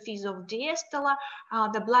during the phase of diastole,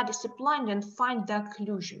 the blood supply and find the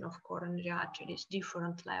occlusion of coronary arteries,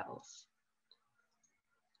 different levels.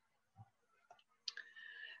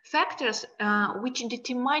 Factors which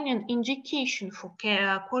determine an indication for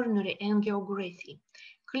coronary angiography: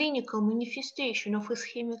 clinical manifestation of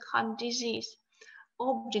ischemic heart disease,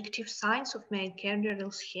 objective signs of myocardial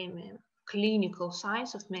ischemia, clinical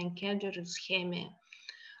signs of myocardial ischemia,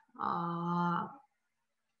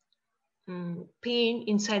 pain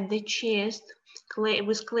inside the chest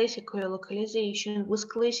with classical localization, with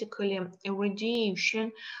classical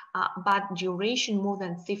irradiation, but duration more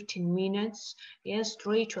than 15 minutes, yes,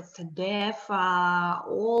 stage of the death,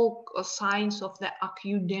 all signs of the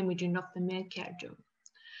acute damaging of the myocardium.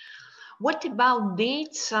 What about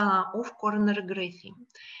dates of coronarography?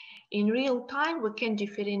 In real time, we can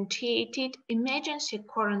differentiate it: emergency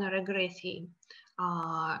coronarography,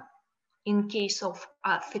 in case of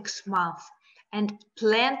 6 months, and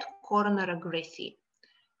planned coronarography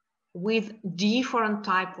with different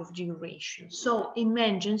type of duration. So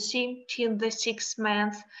emergency till the 6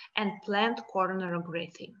 months and planned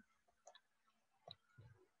coronarography.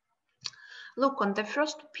 Look on the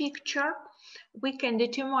first picture, we can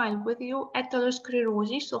determine with you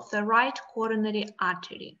atherosclerosis of the right coronary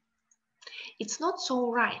artery. It's not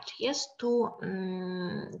so right, yes, to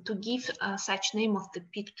give such name of the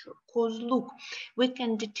picture, because look, we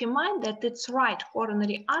can determine that it's right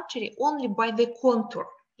coronary artery only by the contour,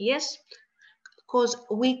 yes, because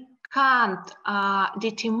we can't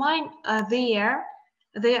determine there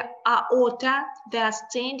the aorta, the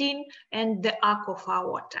ascending and the arc of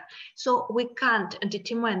aorta. So we can't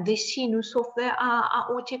determine the sinus of the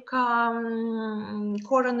aortic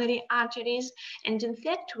coronary arteries, and in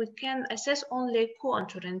fact we can assess only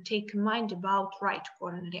contour and take in mind about right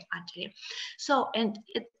coronary artery. So, and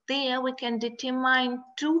there we can determine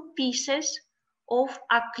two pieces of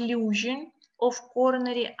occlusion of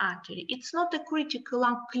coronary artery. It's not a critical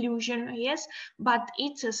occlusion, yes, but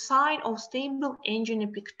it's a sign of stable angina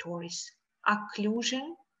pectoris,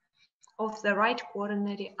 occlusion of the right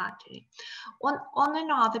coronary artery. On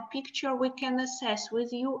another picture, we can assess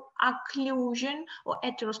with you occlusion or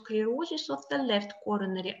atherosclerosis of the left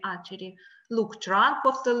coronary artery. Look, trunk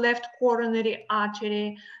of the left coronary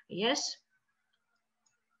artery, yes.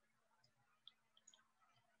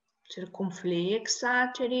 Circumflex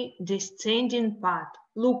artery, descending part.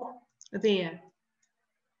 Look there.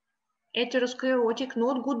 Atherosclerotic,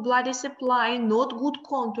 not good blood supply, not good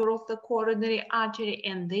contour of the coronary artery,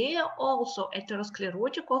 and there also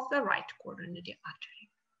atherosclerotic of the right coronary artery.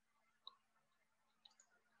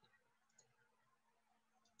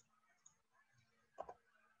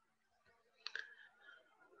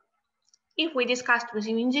 If we discussed with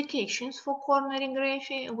you indications for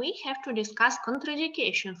coronarography, we have to discuss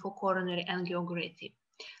contraindication for coronary angiography.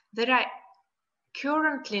 There are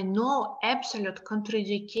currently no absolute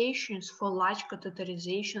contraindications for large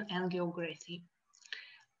catheterization angiography,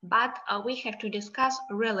 but we have to discuss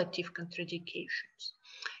relative contraindications.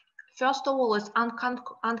 First of all, it's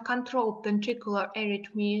uncontrolled ventricular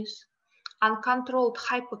arrhythmias, uncontrolled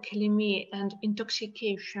hypokalemia and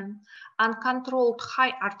intoxication, uncontrolled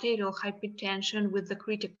high arterial hypertension with the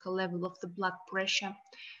critical level of the blood pressure,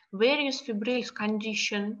 various febrile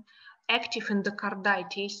condition, active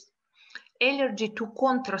endocarditis, allergy to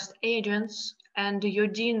contrast agents and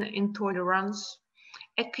iodine intolerance,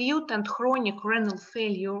 acute and chronic renal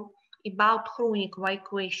failure. About chronic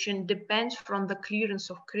question depends from the clearance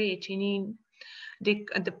of creatinine,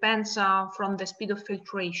 depends from the speed of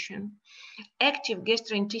filtration, active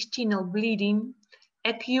gastrointestinal bleeding,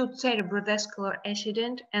 acute cerebrovascular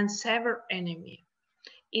accident, and severe anemia.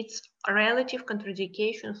 It's a relative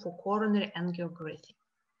contraindication for coronary angiography.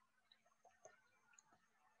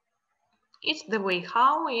 It's the way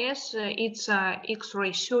how, yes, it's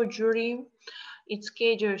X-ray surgery, it's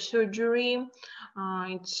catheter surgery,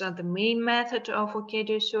 it's the main method for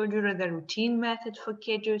catheter surgery, the routine method for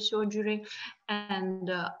catheter surgery. And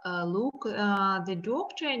look, the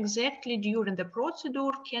doctor exactly during the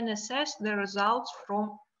procedure can assess the results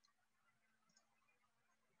from.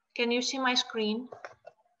 Can you see my screen?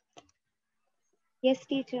 Yes,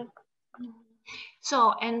 teacher.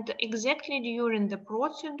 So, and exactly during the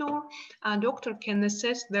procedure, a doctor can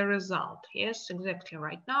assess the result. Yes, exactly.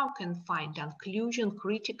 Right now, can find occlusion,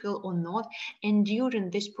 critical or not. And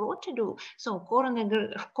during this procedure, so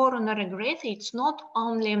coronarography, it's not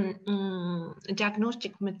only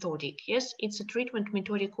diagnostic methodic. Yes, it's a treatment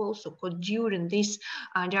methodic also. Because during this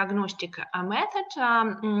diagnostic method,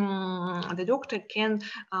 the doctor can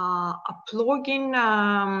plug in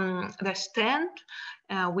the stent,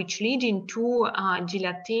 which leading to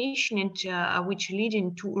dilatation and which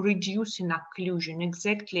leading to reducing occlusion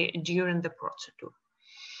exactly during the procedure.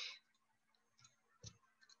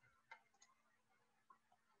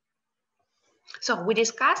 So we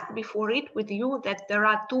discussed before it with you that there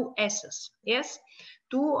are two S's, yes,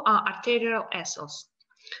 two arterial S's.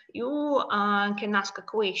 You can ask a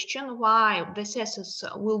question why these S's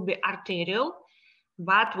will be arterial,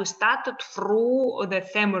 but we started through the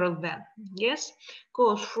femoral vein, yes?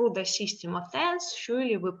 Because through the system of veins,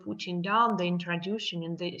 surely we're putting down the introduction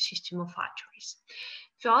in the system of arteries.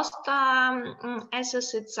 First,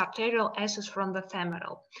 SS, it's arterial SS from the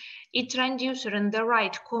femoral. It transducer in the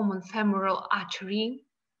right common femoral artery,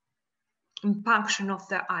 punction of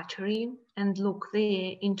the artery, and look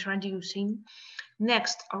there, introducing.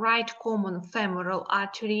 Next, right common femoral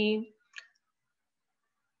artery.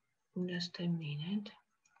 Just a minute.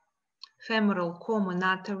 Femoral common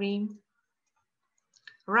artery,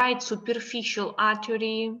 right superficial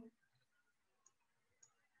artery,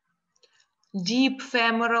 deep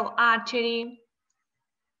femoral artery,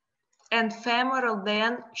 and femoral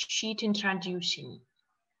then sheet introducing.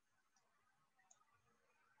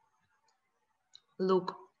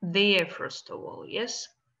 Look there first of all, yes?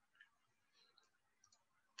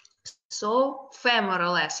 So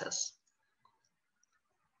femoral SS.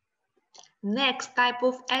 Next type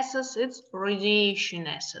of SS, it's radiation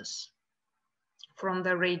SS from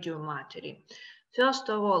the radium artery. First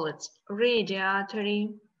of all, it's radial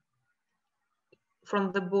artery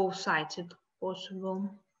from the both sides, if possible.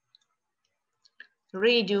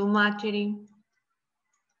 Radium artery,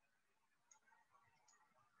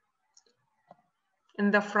 In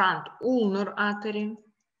the front, ulnar artery,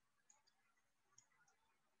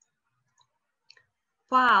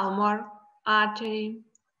 palmar artery,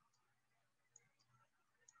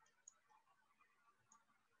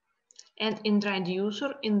 and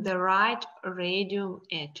introducer in the right radial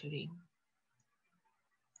artery.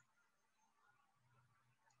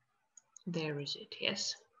 There is it,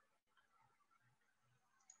 yes.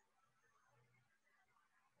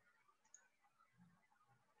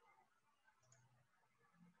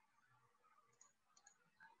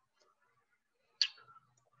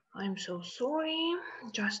 I'm so sorry,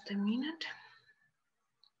 just a minute.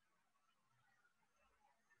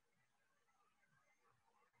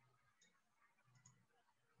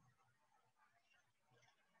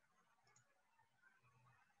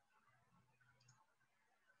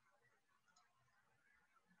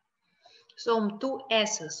 So two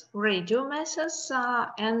S's, radial S's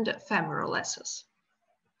and femoral S's.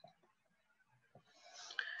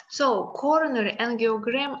 So coronary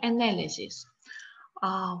angiogram analysis.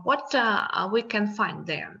 What we can find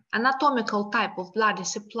there? Anatomical type of blood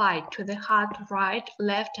is supplied to the heart, right,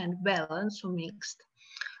 left, and balance or mixed.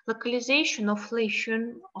 Localization of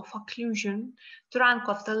lesion of occlusion, trunk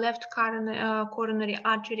of the left coronary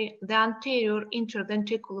artery, the anterior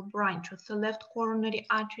interventricular branch of the left coronary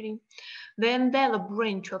artery, the envelope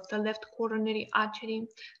branch of the left coronary artery,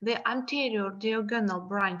 the anterior diagonal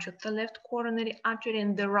branch of the left coronary artery,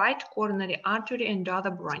 and the right coronary artery and other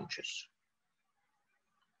branches.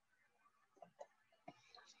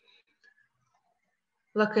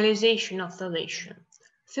 Localization of the lesion.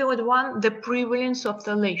 Third one, the prevalence of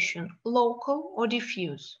the lesion, local or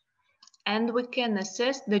diffuse. And we can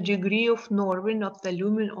assess the degree of narrowing of the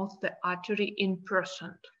lumen of the artery in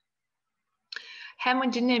percent.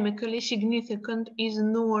 Hemodynamically significant is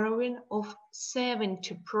narrowing of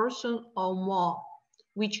 70% or more,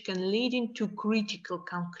 which can lead into critical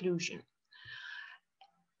conclusion.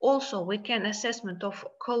 Also, we can assessment of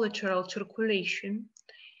collateral circulation.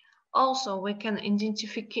 Also, we can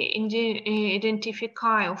identify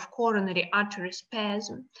of coronary artery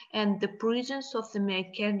spasm and the presence of the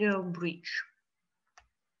myocardial breach.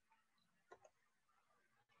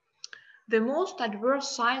 The most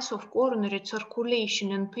adverse signs of coronary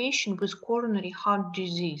circulation in patients with coronary heart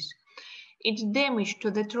disease. It's damage to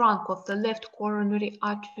the trunk of the left coronary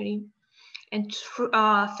artery, and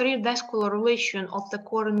three vascular lesion of the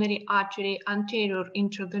coronary artery, anterior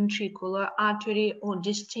interventricular artery or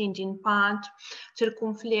distending part,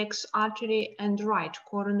 circumflex artery, and right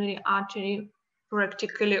coronary artery,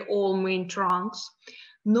 practically all main trunks.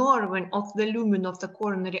 Narrowing of the lumen of the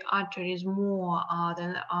coronary artery is more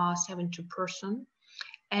than 70%,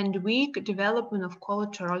 and weak development of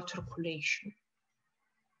collateral circulation.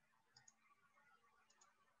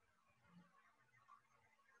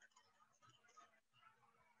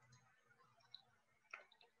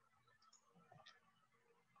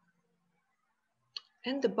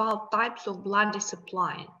 And about types of blood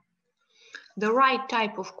supply. The right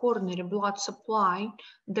type of coronary blood supply,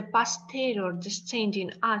 the posterior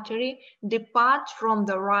descending artery, departs from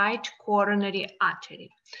the right coronary artery.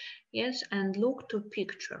 Yes, and look to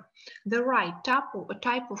picture. The right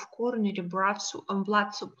type of coronary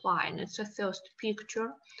blood supply, and it's a first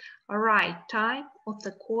picture. A right type of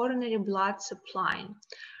the coronary blood supply.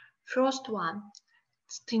 First one,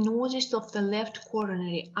 stenosis of the left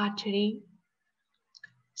coronary artery.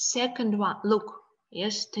 Second one, look,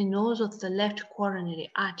 yes, stenosis of the left coronary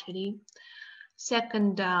artery.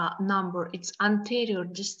 Second number, it's anterior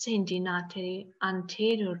descending artery,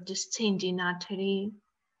 anterior descending artery.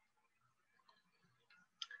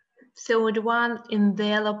 Third one,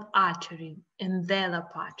 envelope artery,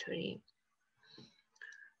 envelope artery.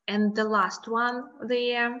 And the last one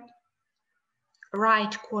there,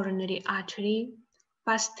 right coronary artery,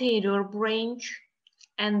 posterior branch,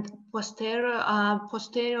 and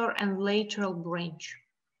posterior and lateral branch.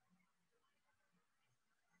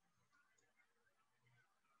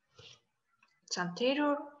 It's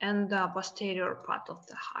anterior and posterior part of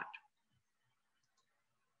the heart.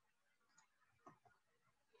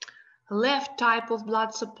 Left type of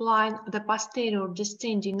blood supply, the posterior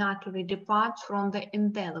descending artery departs from the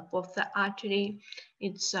envelope of the artery.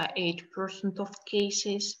 It's 8% of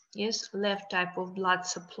cases. Yes, left type of blood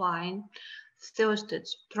supply. First,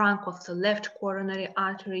 it's trunk of the left coronary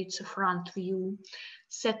artery, it's a front view.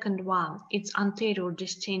 Second one, it's anterior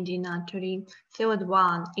descending artery. Third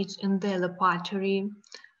one, it's envelope artery.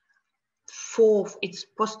 Fourth, it's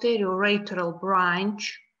posterior lateral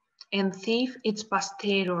branch. And fifth, it's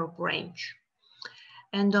posterior branch.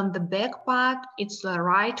 And on the back part, it's the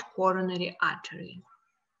right coronary artery.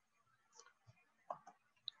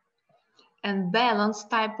 and balanced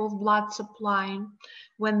type of blood supply,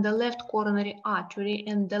 when the left coronary artery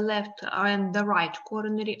and the right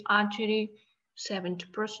coronary artery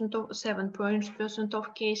 7%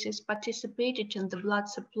 of cases participated in the blood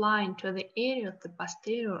supply into the area of the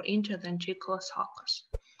posterior interventricular sulcus.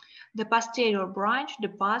 The posterior branch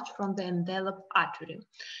departs from the enveloped artery.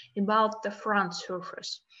 About the front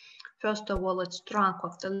surface, first of all, it's trunk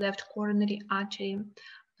of the left coronary artery.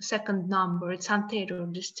 Second number, it's anterior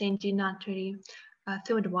descending artery.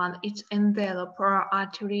 Third one, it's enveloper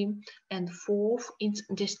artery. And fourth, it's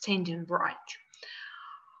descending branch.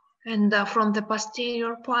 And from the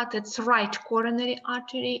posterior part, it's right coronary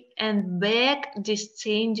artery and back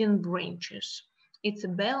descending branches. It's a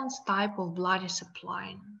balanced type of blood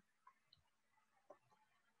supply.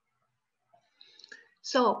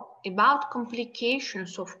 So, about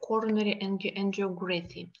complications of coronary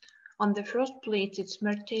angiography. On the first place, its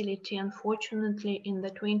mortality, unfortunately, in the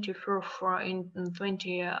 21st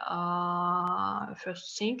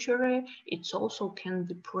century, it also can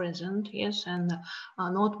be present, yes, and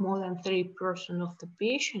not more than 3% of the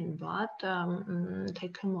patient, but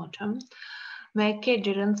take a mortem.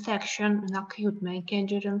 Myocardial infection, an acute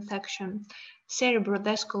myocardial infection,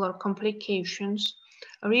 cerebrovascular complications,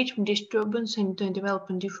 rhythm disturbance and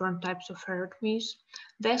developing different types of arrhythmias,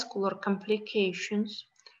 vascular complications,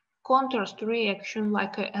 contrast reaction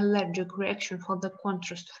like an allergic reaction for the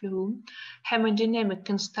contrast fluid, hemodynamic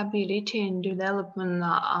instability and development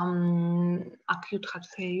acute heart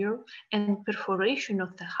failure, and perforation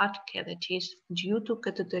of the heart cavities due to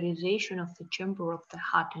catheterization of the chamber of the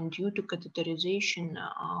heart and due to catheterization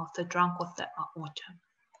of the trunk of the aorta.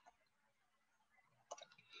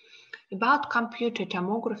 About computer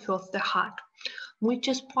tomography of the heart.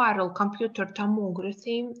 Multispiral computer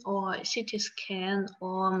tomography or CT scan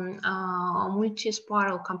or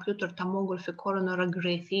multispiral computer tomography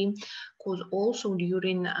coronarography, because also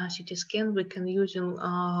during CT scan we can use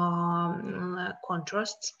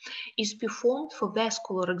contrasts, is performed for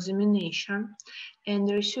vascular examination, and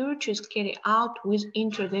the research is carried out with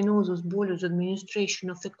intravenosus bolus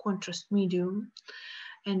administration of the contrast medium,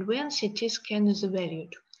 and when CT scan is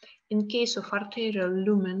evaluated. In case of arterial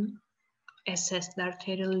lumen, assess the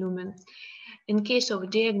arterial lumen. In case of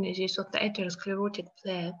diagnosis of the atherosclerotic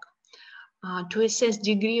plaque, to assess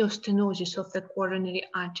degree of stenosis of the coronary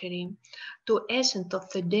artery, to assess of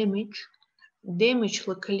the damage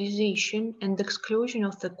localization, and exclusion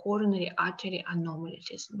of the coronary artery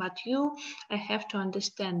anomalies. But I have to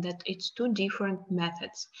understand that it's two different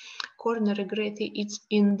methods. Coronarography is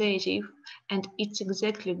invasive and it's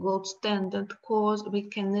exactly gold standard because we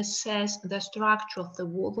can assess the structure of the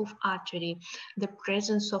wall of artery, the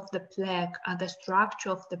presence of the plaque, the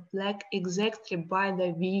structure of the plaque exactly by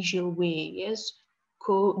the visual way, yes,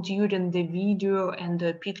 during the video and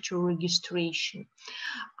the picture registration.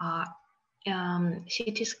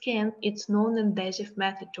 CT scan, it's non-invasive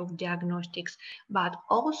method of diagnostics, but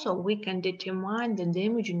also we can determine the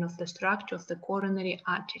damaging of the structure of the coronary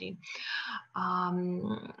artery.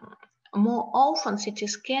 More often, CT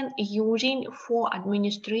scan using for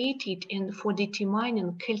administrated and for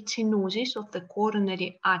determining calcinosis of the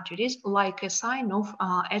coronary arteries, like a sign of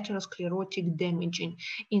atherosclerotic damaging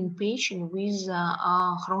in patients with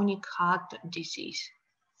chronic heart disease.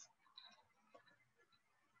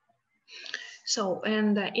 So,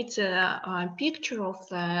 and it's a picture of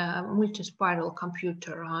the multispiral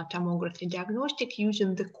computer tomography diagnostic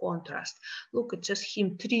using the contrast. Look, it's a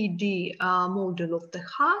scheme 3D model of the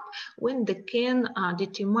heart when they can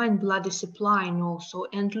determine blood supply also,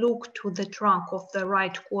 and look to the trunk of the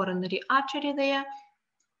right coronary artery there.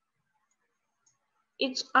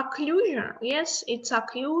 It's occlusion, yes, it's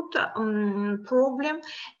acute problem,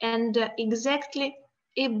 and exactly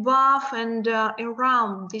above and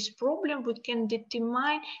around this problem we can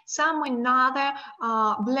determine some another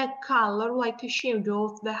black color like a shadow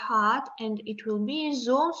of the heart, and it will be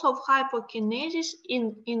zones of hypokinesis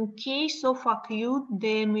in case of acute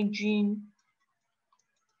damaging.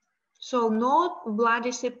 So no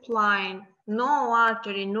blood supply, no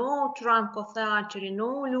artery, no trunk of the artery,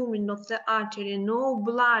 no lumen of the artery, no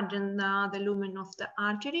blood in the lumen of the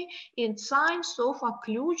artery. In signs of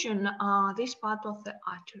occlusion, this part of the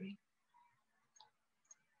artery.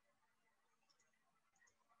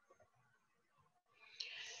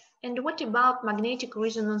 And what about magnetic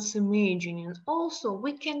resonance imaging? Also,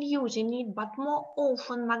 we can use in it, but more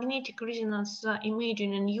often magnetic resonance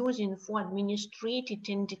imaging and using for administrated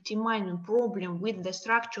and determining problem with the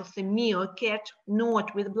structure of the myocard,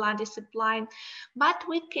 not with blood supply, but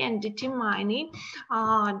we can determine it,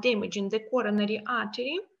 damage in the coronary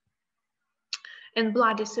artery and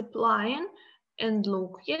blood supply, and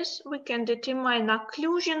look. Yes, we can determine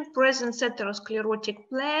occlusion, presence atherosclerotic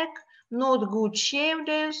plaque, not good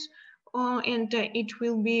shaders, and it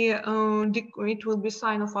will be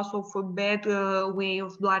sign of also for bad way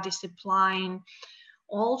of blood supplying.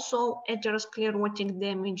 Also atherosclerotic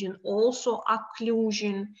damage and also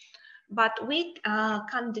occlusion. But we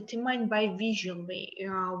can determine by visually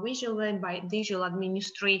by visual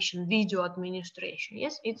administration, video administration.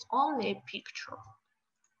 Yes, it's only a picture.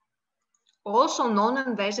 Also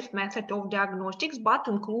non-invasive method of diagnostics, but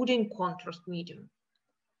including contrast medium.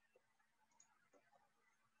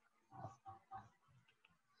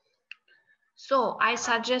 So I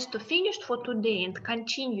suggest to finish for today and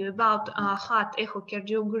continue about heart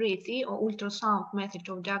echocardiography or ultrasound method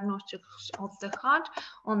of diagnostics of the heart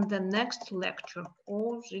on the next lecture,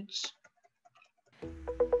 because it's